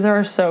coaches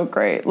are so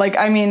great. Like,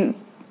 I mean,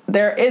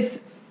 it's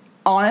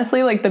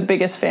honestly, like, the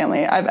biggest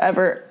family I've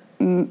ever...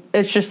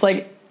 It's just,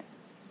 like,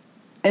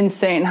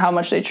 insane how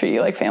much they treat you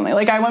like family.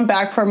 Like, I went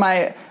back for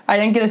I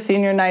didn't get a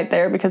senior night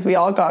there because we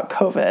all got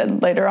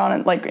COVID later on,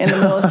 in the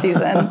middle of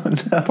season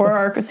for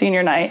our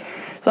senior night.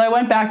 So I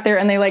went back there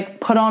and they, like,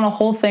 put on a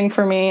whole thing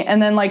for me.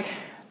 And then, like,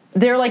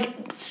 they're, like,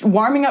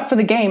 warming up for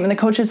the game. And the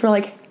coaches were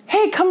like,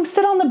 hey, come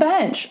sit on the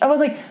bench. I was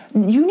like,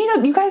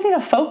 you guys need to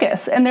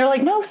focus. And they're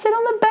like, no, sit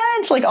on the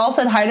bench. Like, all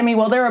said hi to me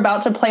while they're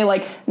about to play,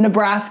 like,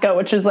 Nebraska,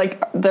 which is,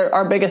 like,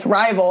 our biggest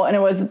rival. And it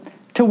was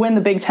to win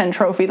the Big Ten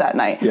trophy that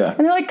night. Yeah. And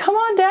they're like, come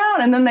on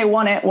down. And then they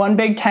won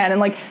Big Ten.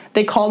 And, like,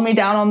 they called me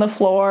down on the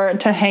floor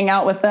to hang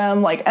out with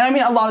them. Like, and I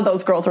mean, a lot of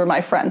those girls were my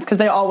friends because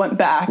they all went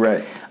back.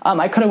 Right.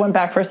 I could have went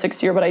back for a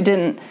 6th year, but I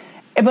didn't.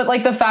 But,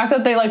 like, the fact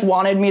that they, like,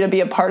 wanted me to be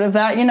a part of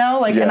that, you know?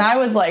 Like, and I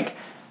was like,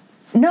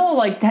 no,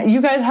 like,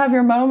 you guys have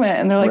your moment.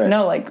 And they're like,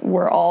 no, like,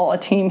 we're all a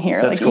team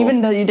here. That's like, cool.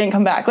 Even though you didn't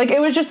come back. Like, it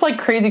was just, like,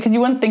 crazy because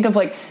you wouldn't think of,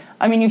 like,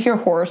 I mean, you hear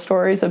horror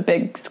stories of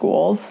big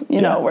schools, you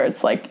know, where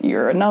it's like,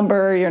 you're a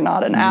number, you're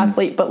not an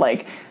athlete, but,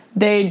 like,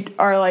 they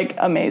are, like,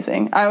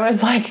 amazing. I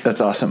was like... That's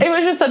awesome. It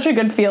was just such a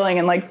good feeling,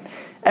 and, like,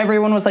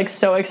 everyone was, like,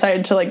 so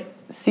excited to, like,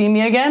 see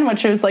me again,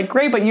 which was, like,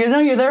 great, but you know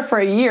you're there for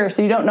a year,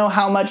 so you don't know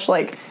how much,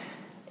 like,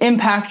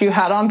 impact you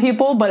had on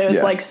people, but it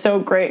was, like, so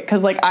great,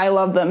 because, like, I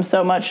love them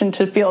so much, and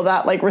to feel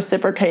that, like,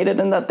 reciprocated,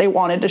 and that they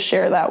wanted to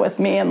share that with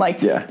me, and, like,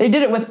 they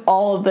did it with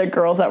all of the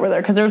girls that were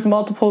there, because there was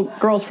multiple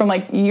girls from,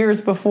 like,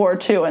 years before,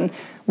 too, and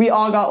we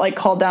all got, like,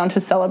 called down to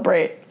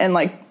celebrate, and,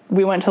 like,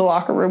 we went to the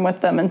locker room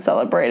with them and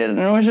celebrated, and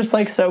it was just,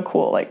 like, so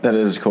cool. Like, that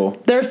is cool.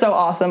 They're so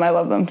awesome. I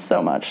love them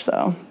so much.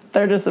 So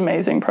they're just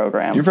amazing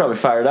program. You're probably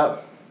fired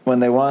up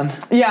when they won.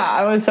 Yeah,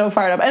 I was so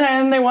fired up. And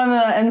then they won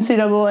the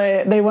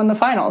NCAA. They won the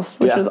finals,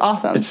 which was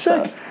awesome. It's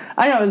sick. So,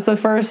 I know, it was the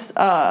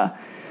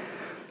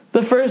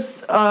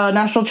first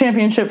national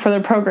championship for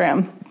their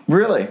program.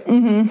 Really?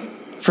 Mm-hmm.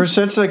 For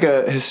such, like,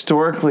 a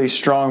historically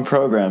strong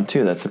program,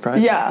 too. That's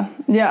surprising. Yeah.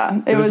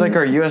 It was like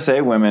our USA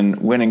women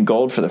winning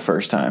gold for the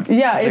first time.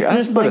 Yeah, it's like,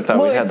 just I would have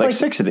thought we had, like,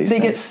 6 of these They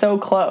things. get so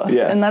close.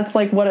 Yeah. And that's,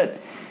 like, what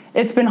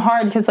it's been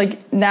hard because,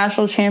 like,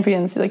 national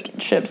champions, like,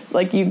 ships,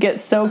 like, you get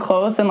so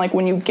close. And, like,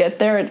 when you get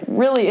there, it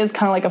really is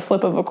kind of like a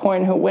flip of a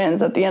coin who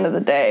wins at the end of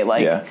the day.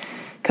 Like,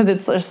 because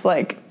it's just,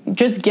 like,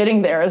 just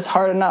getting there is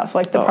hard enough.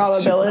 Like, the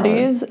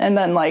probabilities. And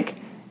then, like,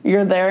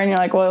 you're there and you're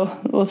like,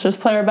 well, let's just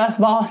play our best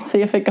ball and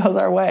see if it goes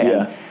our way.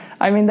 Yeah. And,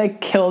 I mean, they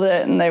killed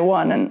it and they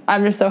won, and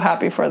I'm just so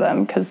happy for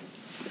them because,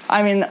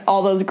 I mean,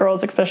 all those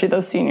girls, especially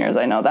those seniors,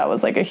 I know that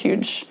was, like, a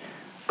huge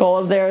goal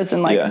of theirs,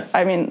 and, like,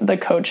 I mean, the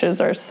coaches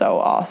are so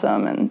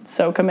awesome and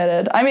so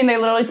committed. I mean, they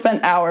literally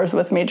spent hours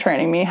with me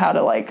training me how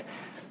to, like,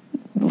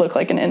 look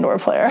like an indoor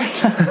player.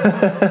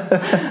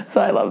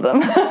 So I love them.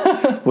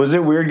 Was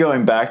it weird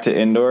going back to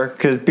indoor?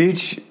 Because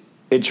beach,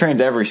 it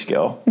trains every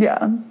skill.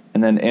 Yeah.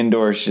 And then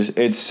indoors,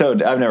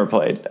 I've never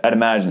played. I'd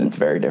imagine it's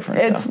very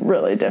different. It's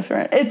really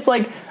different. It's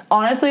like,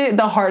 honestly,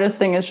 the hardest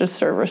thing is just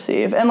serve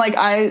receive. And like,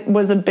 I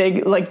was a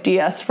big like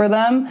DS for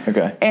them.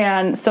 Okay.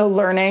 And so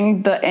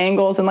learning the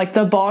angles and like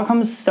the ball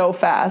comes so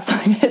fast.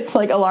 Like, it's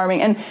like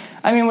alarming. And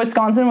I mean,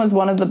 Wisconsin was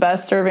one of the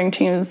best serving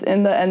teams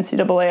in the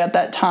NCAA at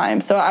that time.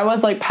 So I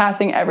was like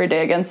passing every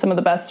day against some of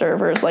the best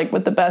servers, like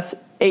with the best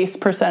ace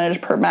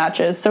percentage per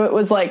matches. So it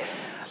was like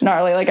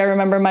gnarly. Like I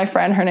remember my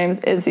friend, her name's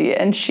Izzy,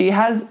 and she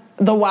has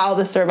the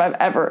wildest serve I've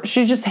ever.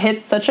 She just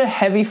hits such a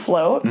heavy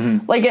float.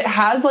 Mm-hmm. Like it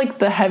has like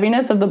the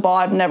heaviness of the ball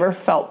I've never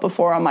felt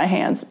before on my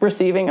hands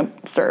receiving a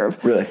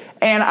serve. Really?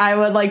 And I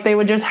would like, they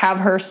would just have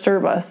her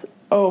serve us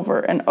over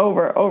and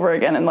over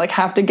again and like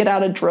have to get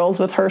out of drills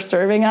with her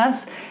serving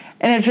us.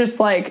 And it's just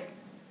like,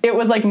 it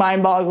was like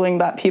mind boggling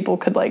that people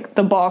could like,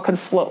 the ball could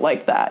float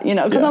like that, you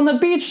know, because on the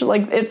beach,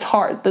 like it's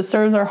hard. The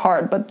serves are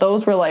hard, but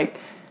those were like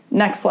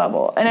next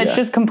level. And it's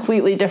just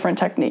completely different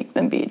technique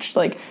than beach.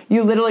 Like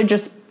you literally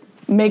just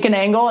make an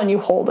angle and you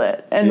hold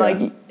it. And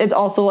like, it's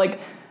also like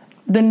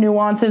the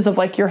nuances of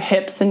like your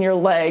hips and your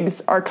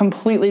legs are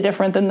completely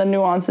different than the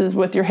nuances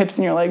with your hips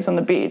and your legs on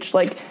the beach.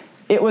 Like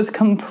it was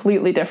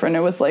completely different.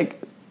 It was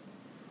like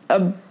a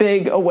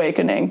big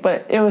awakening,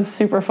 but it was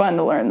super fun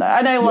to learn that.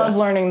 And I love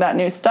learning that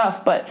new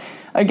stuff. But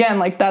again,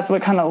 like that's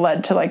what kind of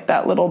led to like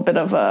that little bit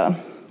of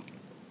a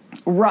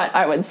rut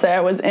I would say I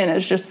was in,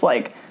 is just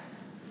like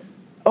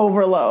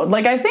overload.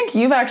 Like I think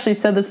you've actually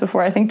said this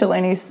before. I think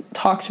Delaney's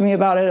talked to me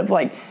about it, of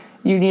like,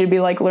 you need to be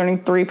like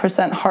learning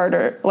 3%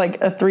 harder, like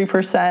a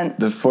 3%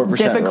 the 4%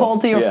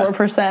 difficulty or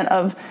 4%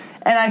 of,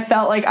 and I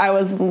felt like I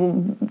was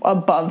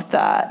above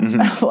that,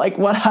 like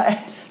what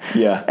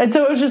and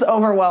so it was just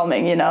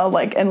overwhelming, you know,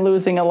 like, and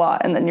losing a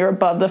lot, and then you're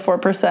above the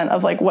 4%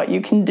 of like what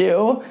you can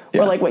do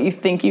or like what you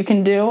think you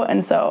can do,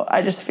 and so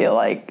I just feel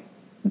like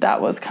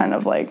that was kind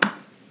of like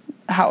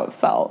how it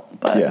felt.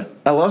 But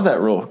I love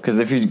that rule, because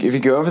if you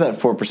go over that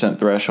 4%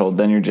 threshold,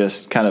 then you're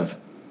just kind of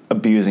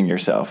abusing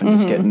yourself and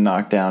just getting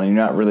knocked down, and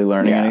you're not really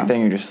learning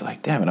anything. You're just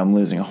like, damn it, I'm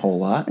losing a whole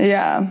lot.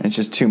 And it's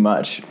just too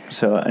much.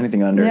 So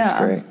anything under is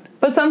great.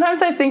 But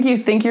sometimes I think you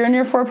think you're in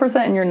your 4%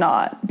 and you're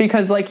not,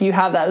 because like you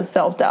have those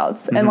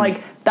self-doubts. And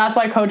like that's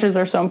why coaches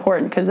are so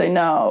important, because they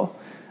know.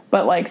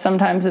 But like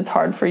sometimes it's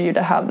hard for you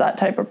to have that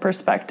type of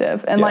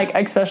perspective. And like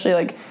especially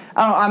like,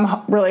 I don't know,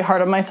 I'm really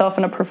hard on myself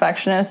and a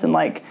perfectionist, and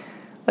like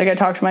I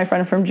talked to my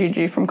friend from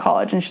GG from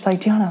college, and she's like,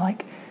 Deanna,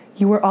 like,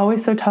 you were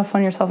always so tough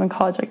on yourself in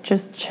college. Like,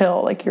 just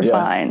chill. Like, you're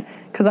fine.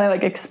 Because I,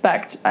 like,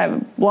 I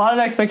have a lot of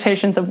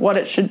expectations of what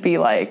it should be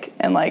like.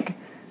 And, like,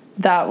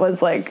 that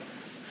was, like,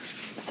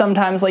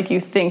 sometimes, like, you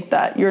think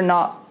that you're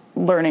not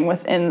learning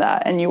within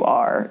that, and you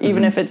are.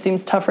 Even if it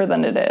seems tougher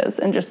than it is.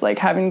 And just, like,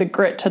 having the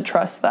grit to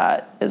trust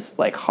that is,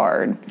 like,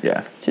 hard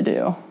to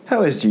do.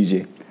 How is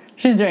Gigi?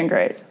 She's doing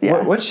great.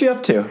 Yeah. What's she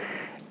up to?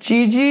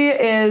 Gigi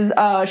is,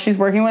 she's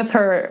working with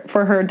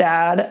her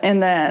dad.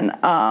 And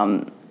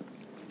then,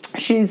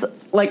 she's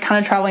like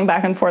kind of traveling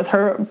back and forth.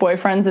 Her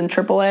boyfriend's in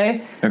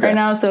AAA right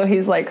now, so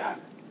he's like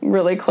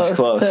really close.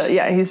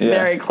 He's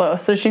very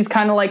close. So she's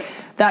kind of like,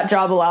 that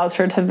job allows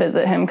her to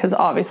visit him, because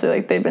obviously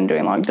like they've been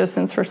doing long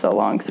distance for so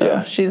long.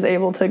 So she's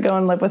able to go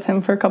and live with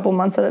him for a couple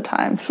months at a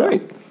time. So.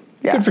 Sweet.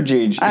 Yeah. Good for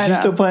Gigi. Is she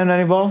still playing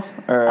any ball?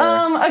 Or?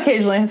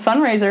 Occasionally.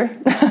 Fundraiser.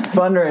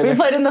 We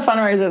played in the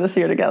fundraiser this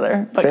year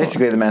together. But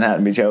basically the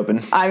Manhattan Beach Open.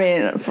 I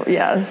mean,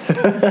 yes.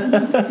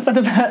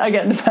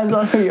 Again, depends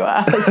on who you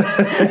ask.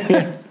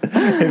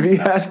 If you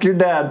ask your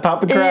dad,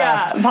 Papa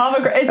Kraft. Yeah,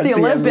 Papa Kraft. It's the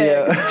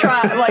Olympics.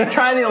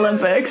 Try the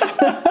Olympics.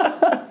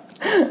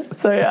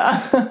 So,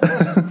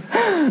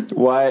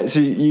 Why?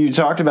 So you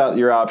talked about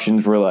your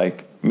options were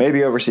like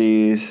maybe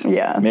overseas.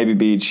 Maybe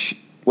beach.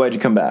 Why'd you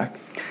come back?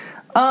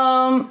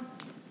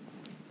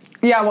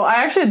 Yeah, well, I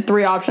actually had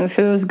 3 options,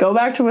 because it was go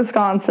back to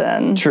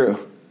Wisconsin. True.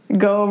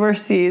 Go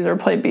overseas or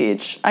play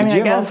beach. Did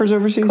you have offers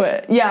overseas?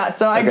 Quit. Yeah,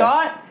 so I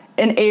got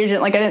an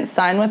agent. Like, I didn't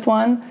sign with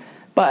one,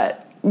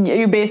 but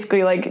you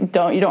basically, like, you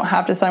don't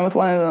have to sign with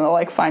one, and then they'll,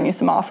 like, find you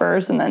some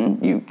offers, and then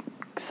you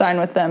sign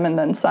with them, and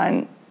then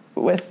sign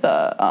with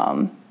the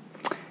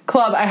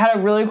club. I had a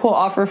really cool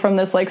offer from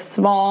this, like,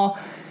 small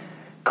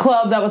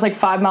club that was, like,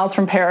 5 miles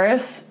from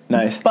Paris.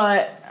 Nice.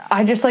 But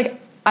I just, like,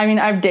 I mean,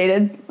 I've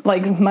dated,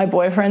 like, my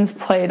boyfriend's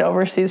played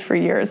overseas for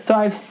years, so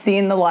I've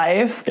seen the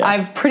life.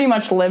 I've pretty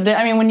much lived it.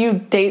 I mean, when you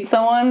date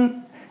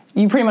someone,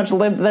 you pretty much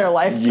live their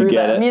life through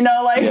them, you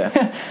know? Like,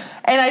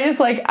 and I just,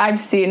 like,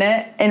 I've seen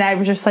it, and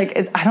I've just, like,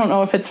 I don't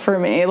know if it's for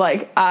me.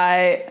 Like,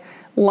 I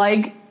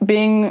like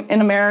being in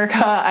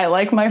America. I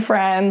like my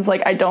friends.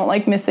 Like, I don't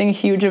like missing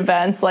huge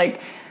events. Like,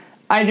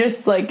 I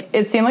just, like,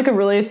 it seemed like a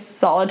really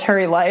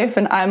solitary life,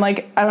 and I'm,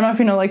 like, I don't know if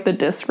you know, like, the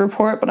DISC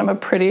report, but I'm a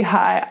pretty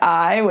high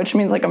I, which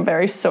means, like, I'm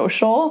very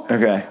social.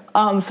 Okay.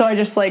 So I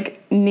just,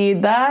 like,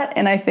 need that,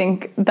 and I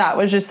think that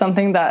was just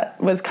something that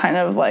was kind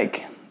of,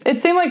 like,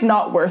 it seemed, like,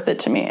 not worth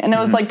it to me. And it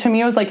was, like, to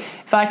me, it was, like,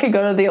 if I could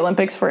go to the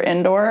Olympics for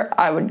indoor,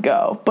 I would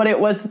go. But it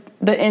was,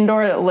 the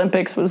indoor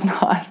Olympics was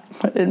not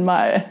in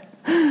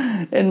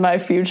my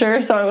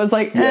future, so I was,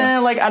 like,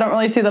 like, I don't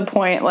really see the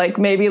point, like,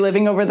 maybe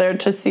living over there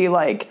to see,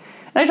 like,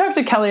 And I talked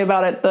to Kelly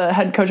about it, the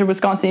head coach of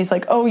Wisconsin. He's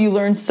like, oh, you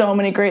learned so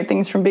many great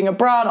things from being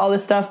abroad, all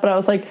this stuff. But I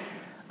was like,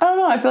 I don't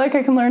know. I feel like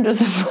I can learn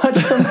just as much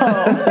from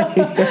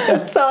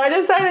home. So I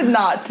decided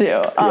not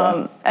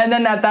to. And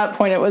then at that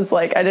point, it was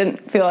like I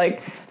didn't felt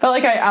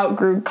like I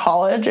outgrew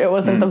college. It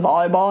wasn't the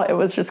volleyball. It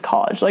was just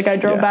college. Like I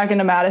drove back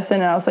into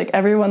Madison and I was like,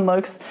 everyone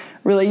looks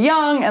really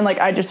young. And like,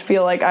 I just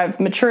feel like I've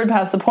matured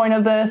past the point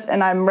of this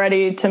and I'm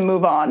ready to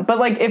move on. But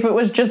like, if it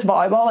was just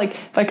volleyball, like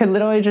if I could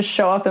literally just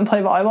show up and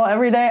play volleyball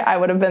every day, I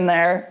would have been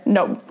there.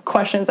 No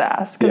questions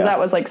asked. Because that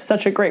was like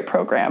such a great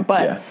program.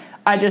 But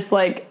I just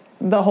like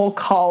the whole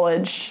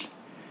college,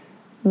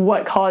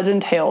 what college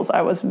entails,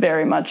 I was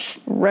very much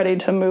ready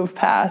to move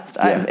past.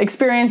 I've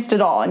experienced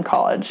it all in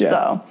college,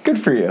 so. Good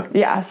for you.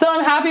 Yeah, so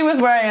I'm happy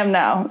with where I am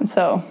now,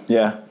 so.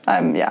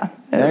 I'm. Now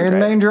you're in the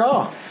main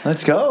draw.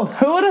 Let's go.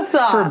 Who would have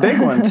thought? For a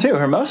big one, too.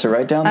 Hermosa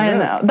right down the road. I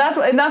know.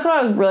 That's why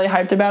I was really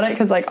hyped about it,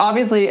 because, like,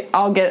 obviously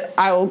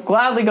I will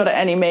gladly go to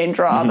any main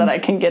draw that I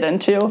can get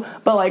into,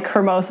 but, like,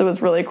 Hermosa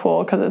was really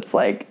cool, because it's,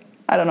 like,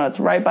 I don't know, it's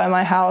right by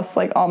my house,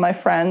 like, all my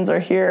friends are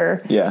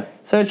here. Yeah.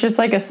 So it's just,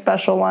 like, a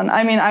special one.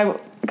 I mean,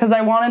 because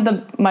I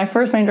wanted my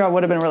first main draw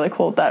would have been really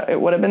cool that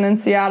it would have been in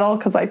Seattle,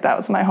 because like that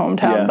was my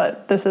hometown,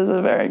 but this is a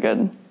very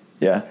good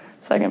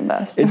second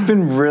best. It's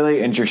been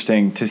really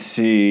interesting to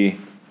see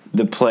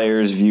the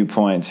players'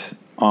 viewpoints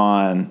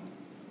on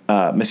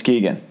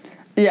Muskegon.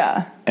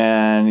 Yeah.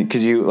 And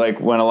because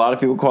when a lot of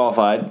people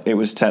qualified, it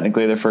was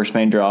technically their first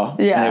main draw.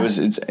 Yeah. And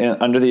it's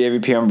under the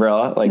AVP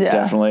umbrella,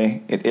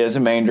 definitely it is a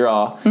main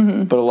draw.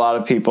 Mm-hmm. But a lot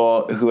of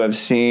people who have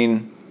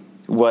seen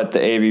what the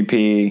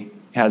AVP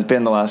has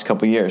been the last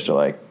couple of years. So,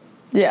 like,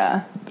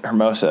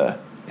 Hermosa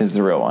is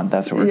the real one.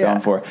 That's what we're going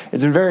for.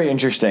 It's been very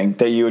interesting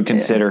that you would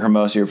consider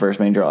Hermosa your first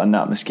main draw and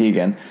not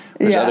Muskegon,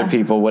 whereas other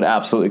people would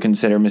absolutely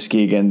consider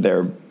Muskegon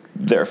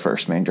their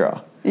first main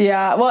draw.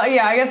 Yeah. Well,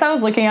 I guess I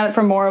was looking at it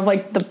from more of,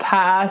 like, the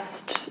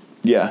past,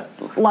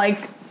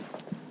 like,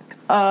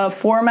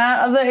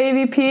 format of the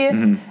AVP.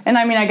 Mm-hmm. And,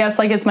 I mean, I guess,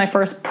 like, it's my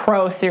first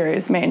pro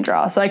series main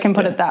draw, so I can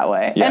put it that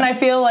way. Yeah. And I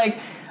feel like,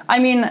 I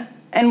mean...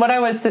 And what I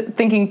was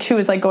thinking, too,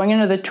 is, like, going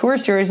into the tour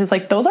series is,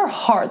 like, those are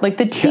hard. Like,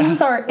 the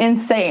teams are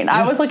insane.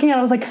 Yeah. I was looking at it,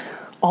 I was like,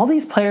 all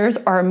these players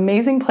are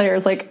amazing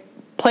players. Like,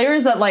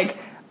 players that, like,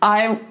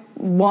 I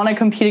want to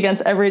compete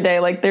against every day.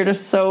 Like, they're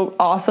just so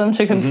awesome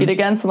to compete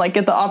against and, like,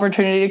 get the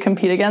opportunity to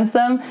compete against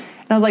them.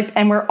 And I was like,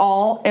 and we're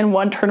all in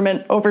one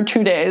tournament over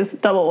 2 days,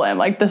 double limb.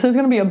 Like, this is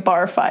going to be a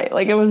bar fight.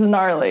 Like, it was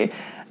gnarly.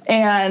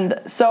 And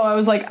so I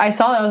was like, I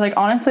saw that. I was like,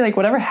 honestly, like,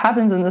 whatever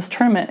happens in this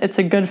tournament, it's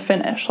a good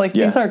finish. Like,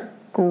 these are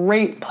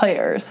great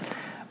players,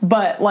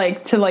 but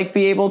like to like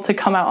be able to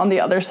come out on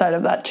the other side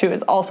of that too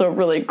is also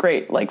really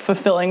great, like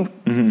fulfilling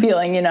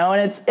feeling, you know.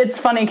 And it's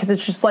funny because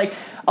it's just like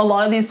a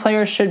lot of these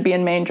players should be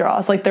in main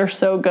draws, like they're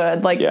so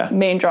good, like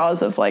main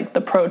draws of like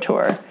the pro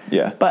tour,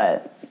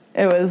 but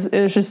it was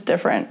just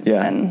different.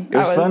 And it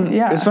was fun.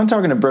 It was fun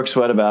talking to Brooke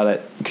Sweat about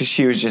it, because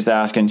she was just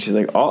asking, she's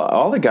like,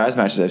 all the guys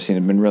matches I've seen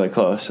have been really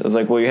close. I was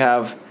like, well, you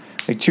have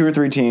like 2 or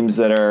 3 teams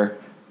that are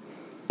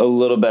a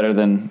little better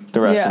than the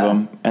rest of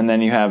them, and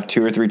then you have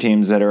 2 or 3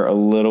 teams that are a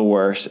little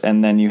worse,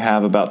 and then you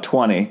have about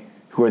 20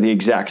 who are the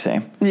exact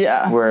same.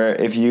 Yeah. Where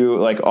if you,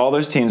 like, all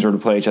those teams were to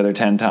play each other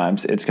 10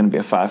 times, it's going to be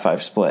a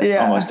 5-5 split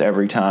almost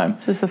every time.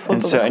 Just a flip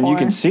of the coin. And you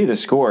can see the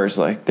scores.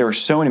 Like, there were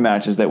so many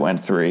matches that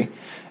went 3,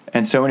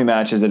 and so many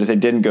matches that if they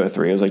didn't go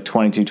 3, it was like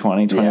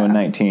 22-20,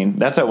 21-19.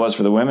 That's how it was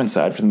for the women's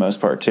side for the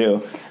most part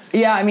too.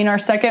 Yeah, I mean, our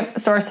second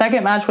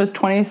match was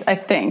 20, I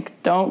think.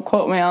 Don't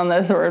quote me on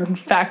this or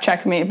fact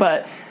check me,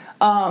 but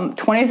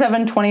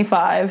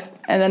 27-25,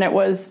 and then it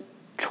was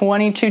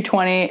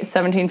 22-20,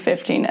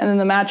 17-15. And then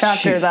the match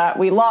after that,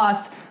 we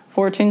lost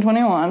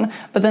 14-21,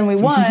 but then we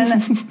won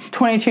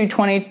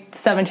 22-20,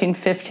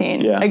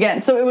 17-15 again.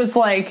 So it was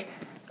like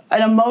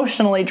an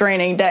emotionally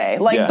draining day.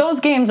 Like, those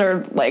games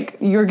are like,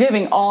 you're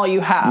giving all you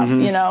have,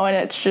 you know, and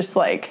it's just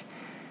like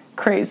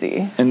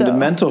crazy. And the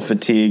mental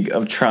fatigue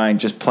of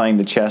just playing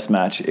the chess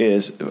match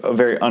is a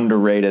very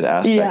underrated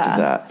aspect of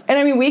that. And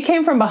I mean, we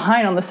came from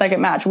behind on the second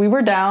match. We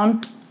were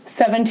down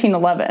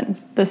 17-11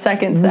 the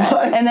second set.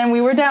 What? And then we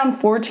were down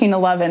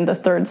 14-11 the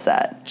third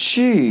set.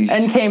 Jeez.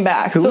 And came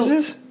back. Who was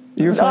this?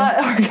 You were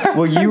playing?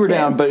 Well, you were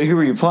down, but who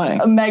were you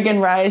playing? Megan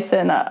Rice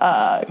and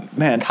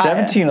man,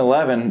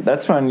 17-11,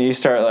 that's when you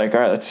start like,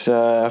 all right, let's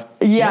I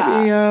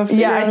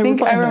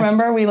think I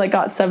remember we like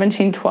got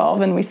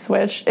 17-12 and we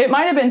switched. It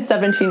might have been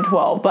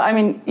 17-12, but I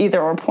mean,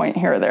 either or point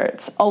here or there,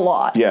 it's a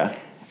lot. Yeah.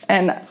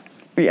 And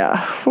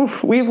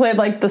we played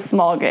like the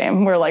small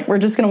game. We're like, we're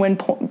just gonna win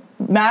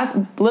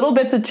little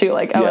bits of 2.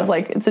 Like I was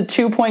like, it's a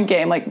 2-point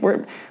game. Like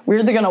we're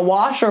either gonna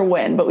wash or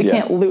win, but we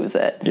can't lose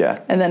it. Yeah.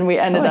 And then we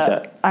ended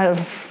up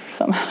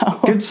somehow.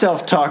 Good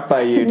self-talk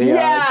by you, Deanna.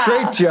 Yeah.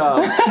 Great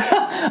job.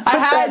 I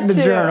had that in the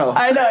journal.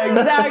 I know,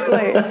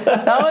 exactly.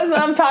 That was what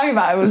I'm talking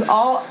about. It was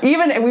all,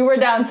 even if we were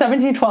down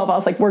 17-12, I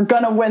was like, we're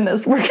gonna win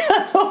this. We're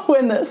gonna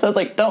win this. I was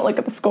like, don't look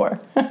at the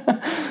score.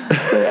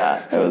 So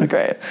yeah, it was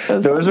great.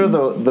 Those are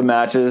the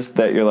matches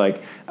that you're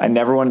like, I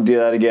never want to do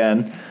that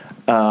again.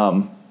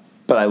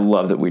 But I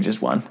love that we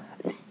just won.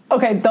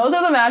 okay, those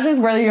are the matches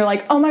where you're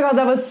like, oh my God,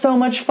 that was so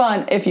much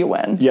fun if you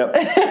win. Yep.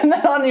 And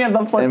then on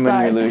the flip side. And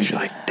when you lose, you're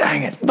like,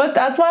 dang it. But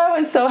that's why I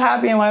was so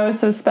happy and why it was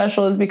so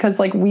special is because,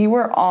 like, we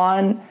were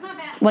on,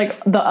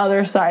 like, the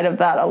other side of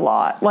that a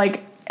lot.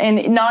 Like,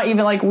 and not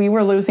even, like, we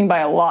were losing by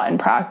a lot in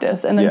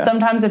practice. And then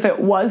sometimes if it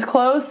was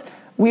close,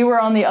 we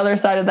were on the other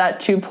side of that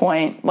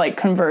 2-point, like,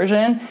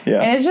 conversion. Yeah.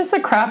 And it's just a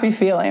crappy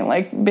feeling,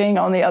 like, being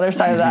on the other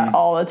side of that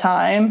all the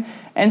time.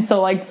 And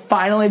so, like,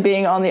 finally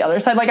being on the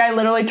other side, like, I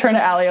literally turned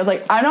to Allie. I was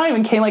like, I'm not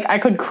even kidding. Like, I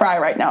could cry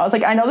right now. I was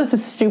like, I know this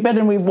is stupid,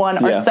 and we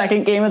won our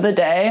second game of the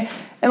day.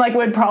 And, like,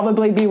 we'd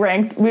probably be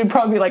ranked, we'd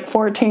probably be, like,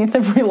 14th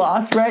if we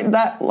lost, right?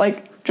 That,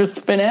 like,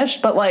 just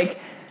finished. But, like,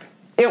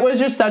 it was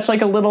just such,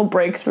 like, a little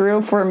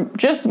breakthrough for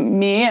just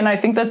me. And I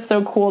think that's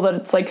so cool that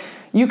it's, like,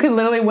 you could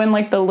literally win,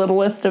 like, the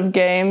littlest of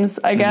games,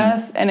 I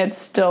guess, and it's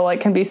still,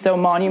 like, can be so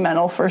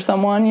monumental for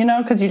someone, you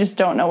know, because you just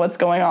don't know what's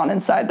going on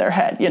inside their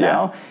head, you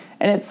know?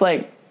 And it's,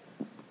 like,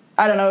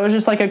 I don't know, it was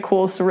just, like, a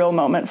cool, surreal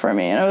moment for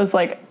me. And it was,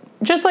 like,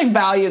 just, like,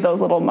 value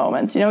those little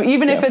moments, you know?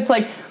 Even if it's,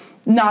 like,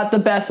 not the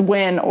best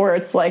win or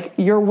it's, like,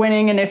 you're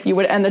winning and if you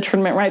would end the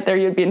tournament right there,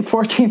 you'd be in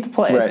 14th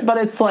place. Right. But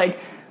it's, like,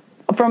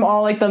 from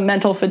all, like, the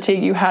mental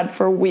fatigue you had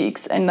for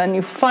weeks and then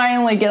you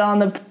finally get on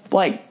the,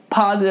 like,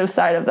 positive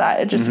side of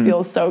that. It just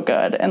feels so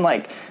good. And,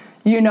 like,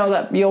 you know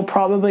that you'll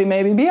probably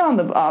maybe be on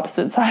the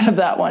opposite side of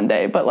that one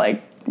day. But,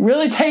 like,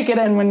 really take it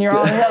in when you're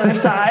on the other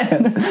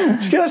side.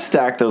 Just gotta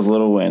stack those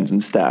little wins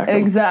and stack them.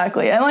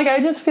 Exactly. And, like,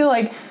 I just feel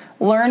like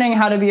learning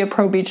how to be a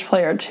pro beach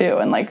player, too,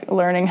 and, like,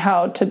 learning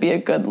how to be a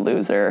good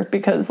loser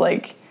because,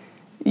 like,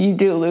 you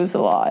do lose a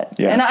lot.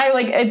 Yeah. And I,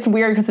 like, it's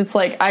weird because it's,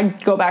 like, I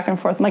go back and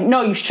forth. I'm like,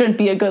 no, you shouldn't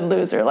be a good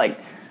loser. Like,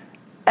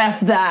 F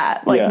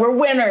that. Like, we're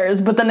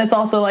winners. But then it's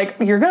also, like,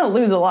 you're going to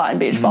lose a lot in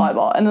beach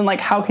volleyball. And then, like,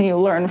 how can you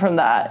learn from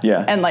that?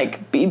 Yeah. And,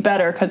 like, be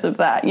better because of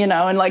that, you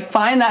know? And, like,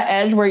 find that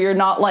edge where you're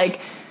not, like,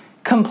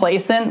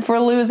 complacent for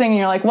losing and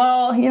you're like,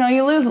 well, you know,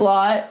 you lose a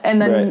lot,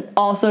 and then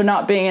also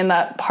not being in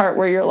that part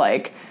where you're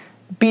like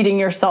beating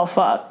yourself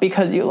up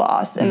because you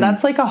lost, and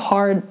that's like a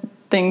hard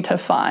thing to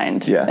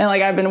find. And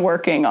like I've been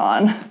working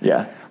on.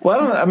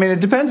 Well, I mean,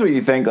 it depends what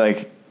you think,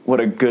 like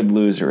what a good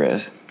loser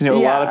is. You know, a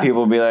lot of people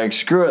will be like,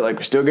 screw it, like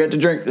we still get to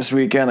drink this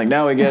weekend, like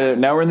now we get it,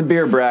 now we're in the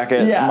beer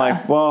bracket. I'm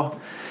like, well,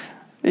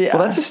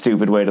 that's a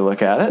stupid way to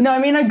look at it. No, I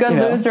mean a good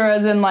loser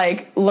as in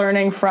like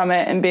learning from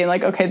it and being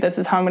like, okay, this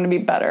is how I'm going to be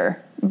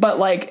better. But,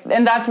 like,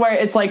 and that's where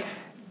it's, like,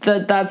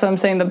 that's what I'm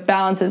saying, the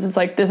balance is, it's,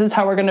 like, this is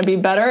how we're going to be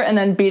better, and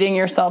then beating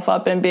yourself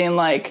up and being,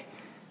 like,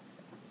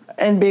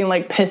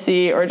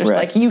 pissy, or just,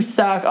 like, you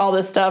suck, all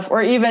this stuff,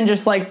 or even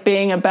just, like,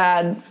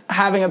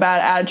 having a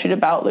bad attitude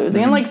about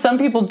losing. And, like, some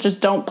people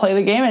just don't play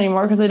the game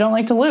anymore because they don't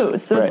like to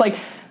lose. So it's, like,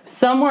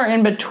 somewhere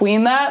in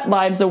between that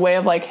lies a way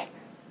of, like,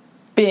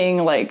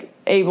 being, like,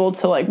 able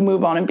to like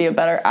move on and be a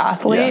better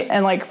athlete,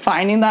 and like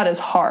finding that is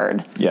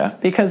hard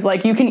because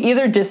like you can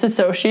either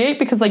disassociate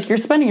because like you're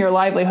spending your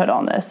livelihood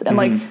on this, and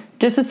like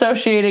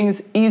disassociating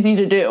is easy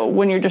to do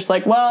when you're just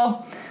like,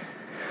 well,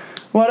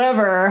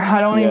 whatever, I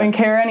don't even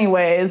care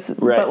anyways.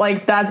 But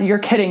like you're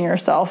kidding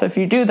yourself if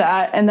you do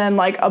that, and then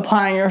like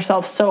applying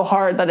yourself so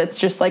hard that it's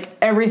just like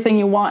everything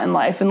you want in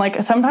life. And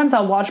like sometimes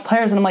I'll watch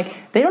players and I'm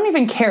like, they don't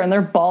even care and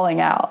they're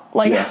bawling out.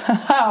 Like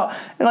how?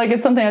 And like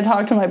it's something I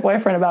talked to my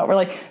boyfriend about, where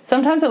like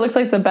sometimes it looks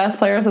like the best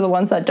players are the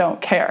ones that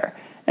don't care.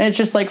 And it's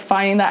just like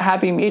finding that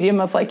happy medium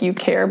of like you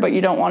care but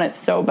you don't want it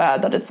so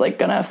bad that it's like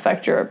gonna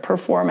affect your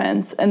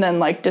performance, and then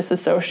like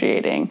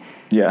disassociating.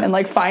 And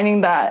like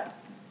finding that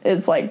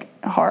is like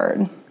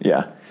hard.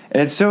 And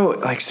it's so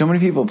like so many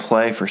people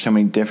play for so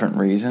many different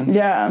reasons.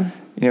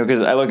 You know,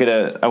 because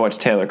I watch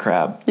Taylor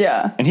Crabb.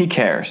 And he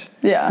cares.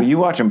 But you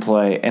watch him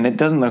play, and it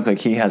doesn't look like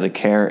he has a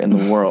care in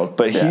the world,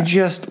 but he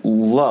just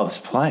loves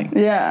playing.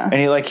 And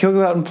he'll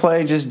go out and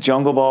play just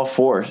jungle ball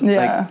fours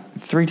like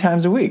 3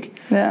 times a week.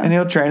 And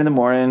he'll train in the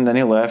morning, then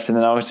he'll lift, and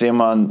then I always see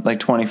him on like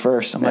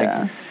 21st. I'm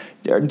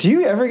like, do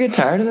you ever get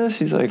tired of this?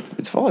 He's like,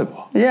 it's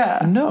volleyball.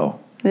 No.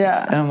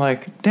 And I'm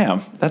like,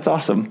 damn, that's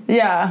awesome.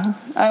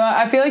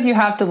 I feel like you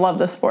have to love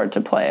the sport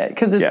to play it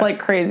because it's like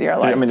crazy our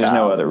lifestyles. I mean, there's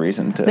no other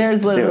reason to.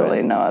 There's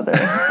literally no other.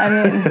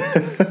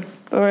 I mean,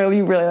 or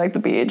you really like the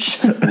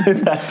beach.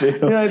 That too.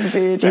 You like the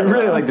beach. You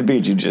really like the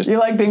beach. You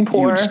like being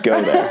poor. You just go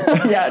there.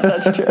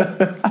 That's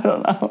true. I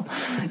don't know.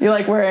 You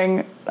like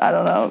wearing, I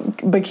don't know,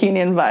 bikini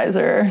and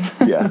visor.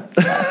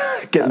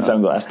 Getting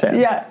sunglass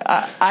tan.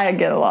 I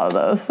get a lot of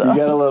those. So. You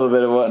get a little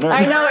bit of what?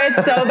 I know,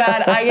 it's so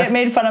bad. I get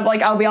made fun of.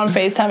 Like, I'll be on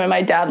FaceTime and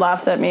my dad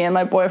laughs at me and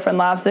my boyfriend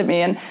laughs at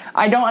me. And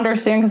I don't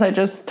understand because I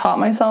just taught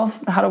myself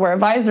how to wear a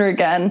visor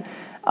again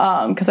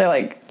because I,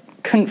 like,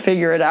 couldn't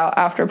figure it out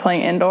after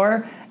playing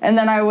indoor. And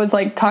then I was,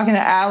 like, talking to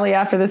Allie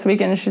after this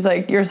weekend, and she's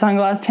like, your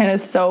sunglass tan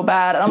is so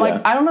bad. And I'm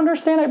like, I don't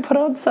understand. I put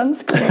on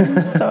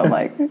sunscreen. So I'm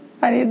like,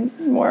 I need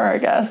more, I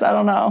guess. I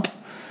don't know.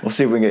 We'll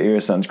see if we can get you a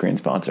sunscreen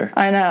sponsor.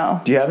 I know.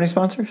 Do you have any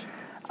sponsors?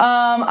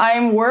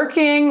 I'm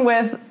working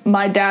with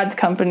my dad's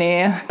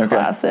company,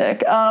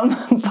 Classic.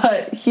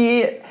 But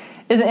he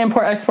is an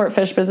import-export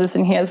fish business,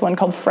 and he has one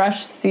called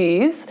Fresh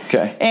Seas.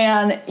 Okay.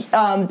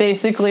 And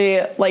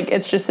basically, like,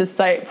 it's just his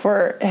site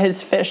for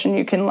his fish, and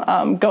you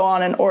can go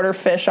on and order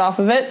fish off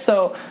of it.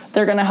 So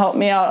they're going to help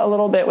me out a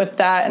little bit with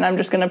that, and I'm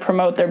just going to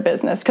promote their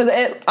business. Because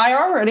I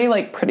already,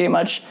 like, pretty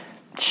much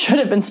should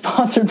have been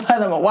sponsored by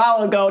them a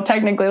while ago,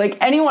 technically. Like,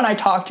 anyone I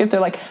talk to, if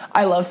they're like,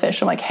 I love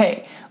fish, I'm like,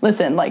 hey,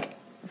 listen, like,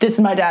 this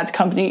is my dad's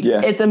company.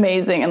 Yeah. It's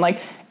amazing. And,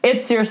 like,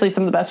 it's seriously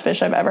some of the best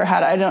fish I've ever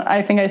had.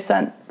 I think I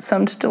sent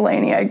some to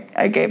Delaney.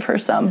 I gave her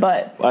some,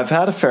 but I've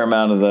had a fair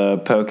amount of the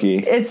pokey.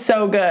 it's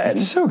so good.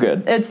 It's so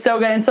good. It's so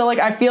good. And so, like,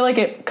 I feel like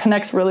it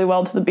connects really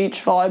well to the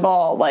beach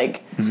volleyball,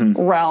 like,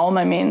 realm.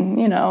 I mean,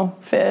 you know,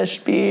 fish,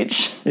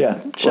 beach. Yeah.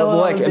 Well,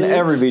 like, and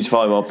every beach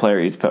volleyball player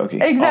eats pokey.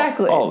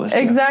 Exactly. All of us do.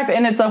 Exactly.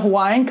 And it's a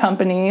Hawaiian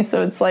company,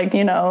 so it's like,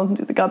 you know,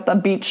 got the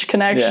beach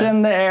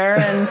connection there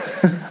and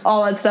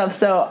all that stuff.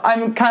 So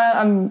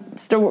I'm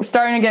still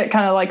starting to get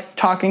kind of like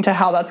talking to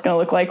how that's going to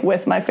look like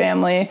with my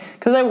family,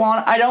 because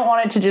I don't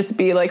want it to just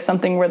be like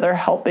something where they're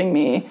helping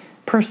me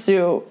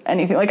pursue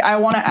anything. Like, I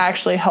want to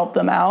actually help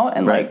them out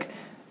and like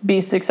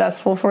be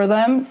successful for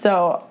them.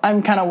 So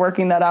I'm kind of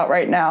working that out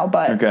right now.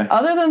 But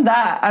other than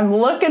that, I'm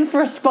looking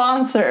for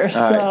sponsors.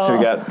 All right, so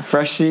we got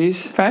Fresh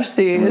Seas. Fresh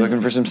Seas. We're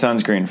looking for some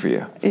sunscreen for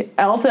you.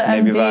 Elta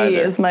MD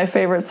is my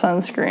favorite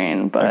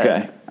sunscreen,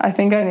 but I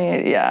think I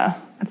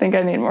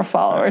need more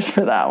followers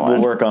for that one.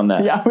 We'll work on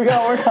that. Yeah, we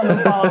gotta work on the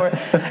follower.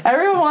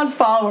 Everyone wants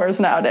followers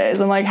nowadays.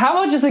 I'm like, how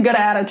about just a good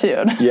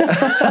attitude? Yeah,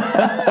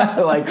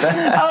 I like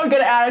that. I have a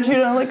good attitude,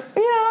 and I'm like,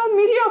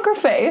 mediocre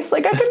face.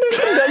 Like, I can do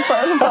some good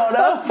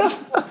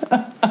photos.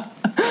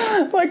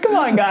 Like, come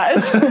on,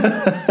 guys.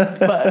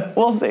 But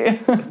we'll see.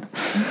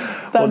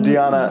 Well,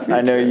 Deanna,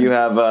 I know you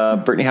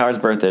have Brittany Howard's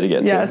birthday to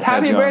get to. Yes,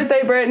 happy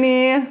birthday,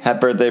 Brittany. Happy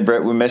birthday,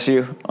 Britt. We miss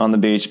you on the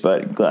beach,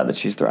 but glad that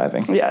she's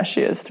thriving. Yeah,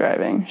 she is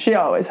thriving. She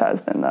always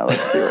has been, though.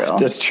 Let's be real.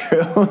 That's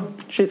true.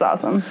 She's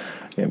awesome.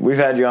 Yeah, we've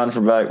had you on for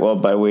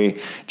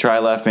Tri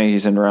left me.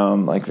 He's in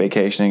Rome, like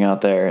vacationing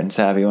out there, and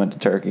Savvy went to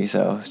Turkey,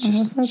 so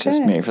it's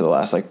just me for the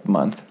last like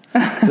month.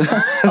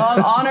 Well,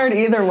 I'm honored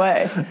either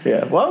way.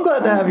 Yeah. Well, I'm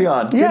glad to have you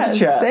on. Good to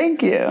chat.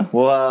 Thank you.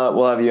 We'll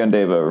have you and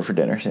Dave over for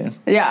dinner soon.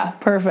 Yeah,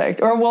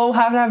 perfect. Or we'll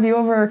have to have you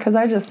over because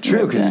I just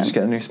true because you just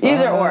got a new spot.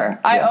 Either or.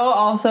 I owe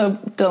also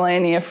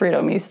Delaney a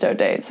Frito Misto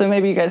date, so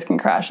maybe you guys can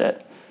crash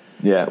it.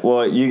 Yeah,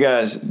 well, you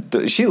guys,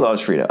 she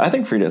loves Frito. I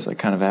think Frito's like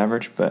kind of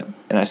average, and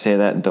I say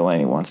that, and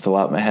Delaney wants to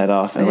lop my head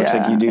off, and it looks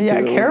like you do too.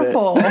 Yeah,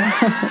 careful.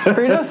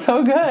 Frito's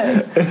so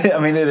good. I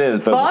mean, it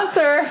is.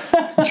 Sponsor.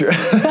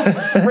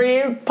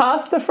 Free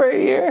pasta for a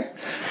year.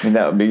 I mean,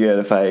 that would be good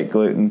if I ate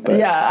gluten. But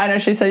yeah, I know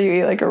she said you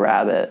eat like a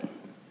rabbit.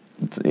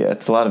 It's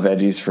a lot of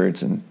veggies,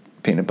 fruits, and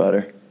peanut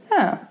butter.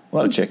 Yeah. A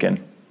lot of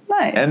chicken.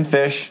 Nice. And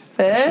fish.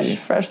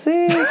 Fresh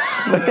Seas.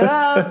 Look it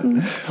up.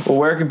 Well,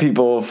 where can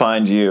people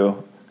find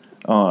you?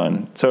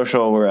 On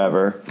social,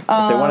 wherever. If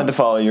they wanted to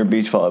follow your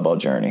beach volleyball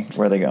journey,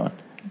 where are they going?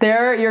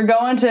 You're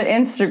going to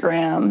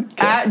Instagram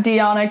at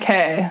Deanna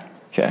K.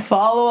 Okay.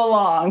 Follow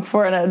along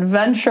for an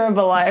adventure of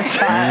a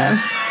lifetime.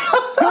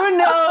 Who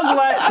knows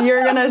what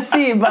you're going to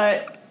see,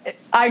 but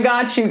I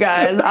got you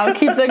guys. I'll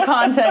keep the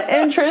content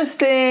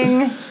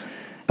interesting.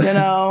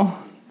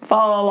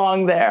 Follow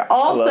along there.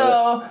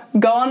 Also,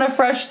 go on to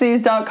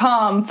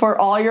freshseas.com for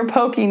all your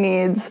poke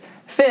needs.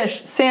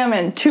 Fish,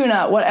 salmon,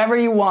 tuna, whatever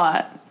you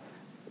want.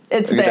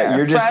 It's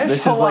there.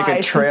 This is like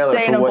a trailer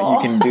for what you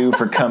can do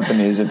for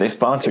companies if they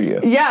sponsor you.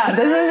 Yeah,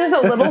 this is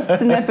just a little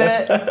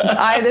snippet.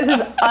 This is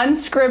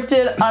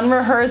unscripted,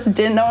 unrehearsed,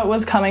 didn't know it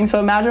was coming. So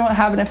imagine what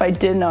happened if I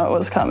did know it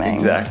was coming.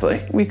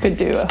 Exactly. We could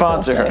do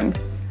sponsor her.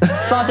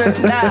 Sponsor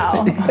now.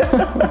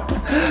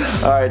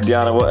 All right,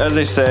 Deanna. Well, as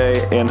they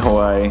say in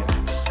Hawaii,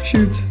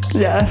 shoots.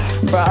 Yes,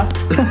 brah.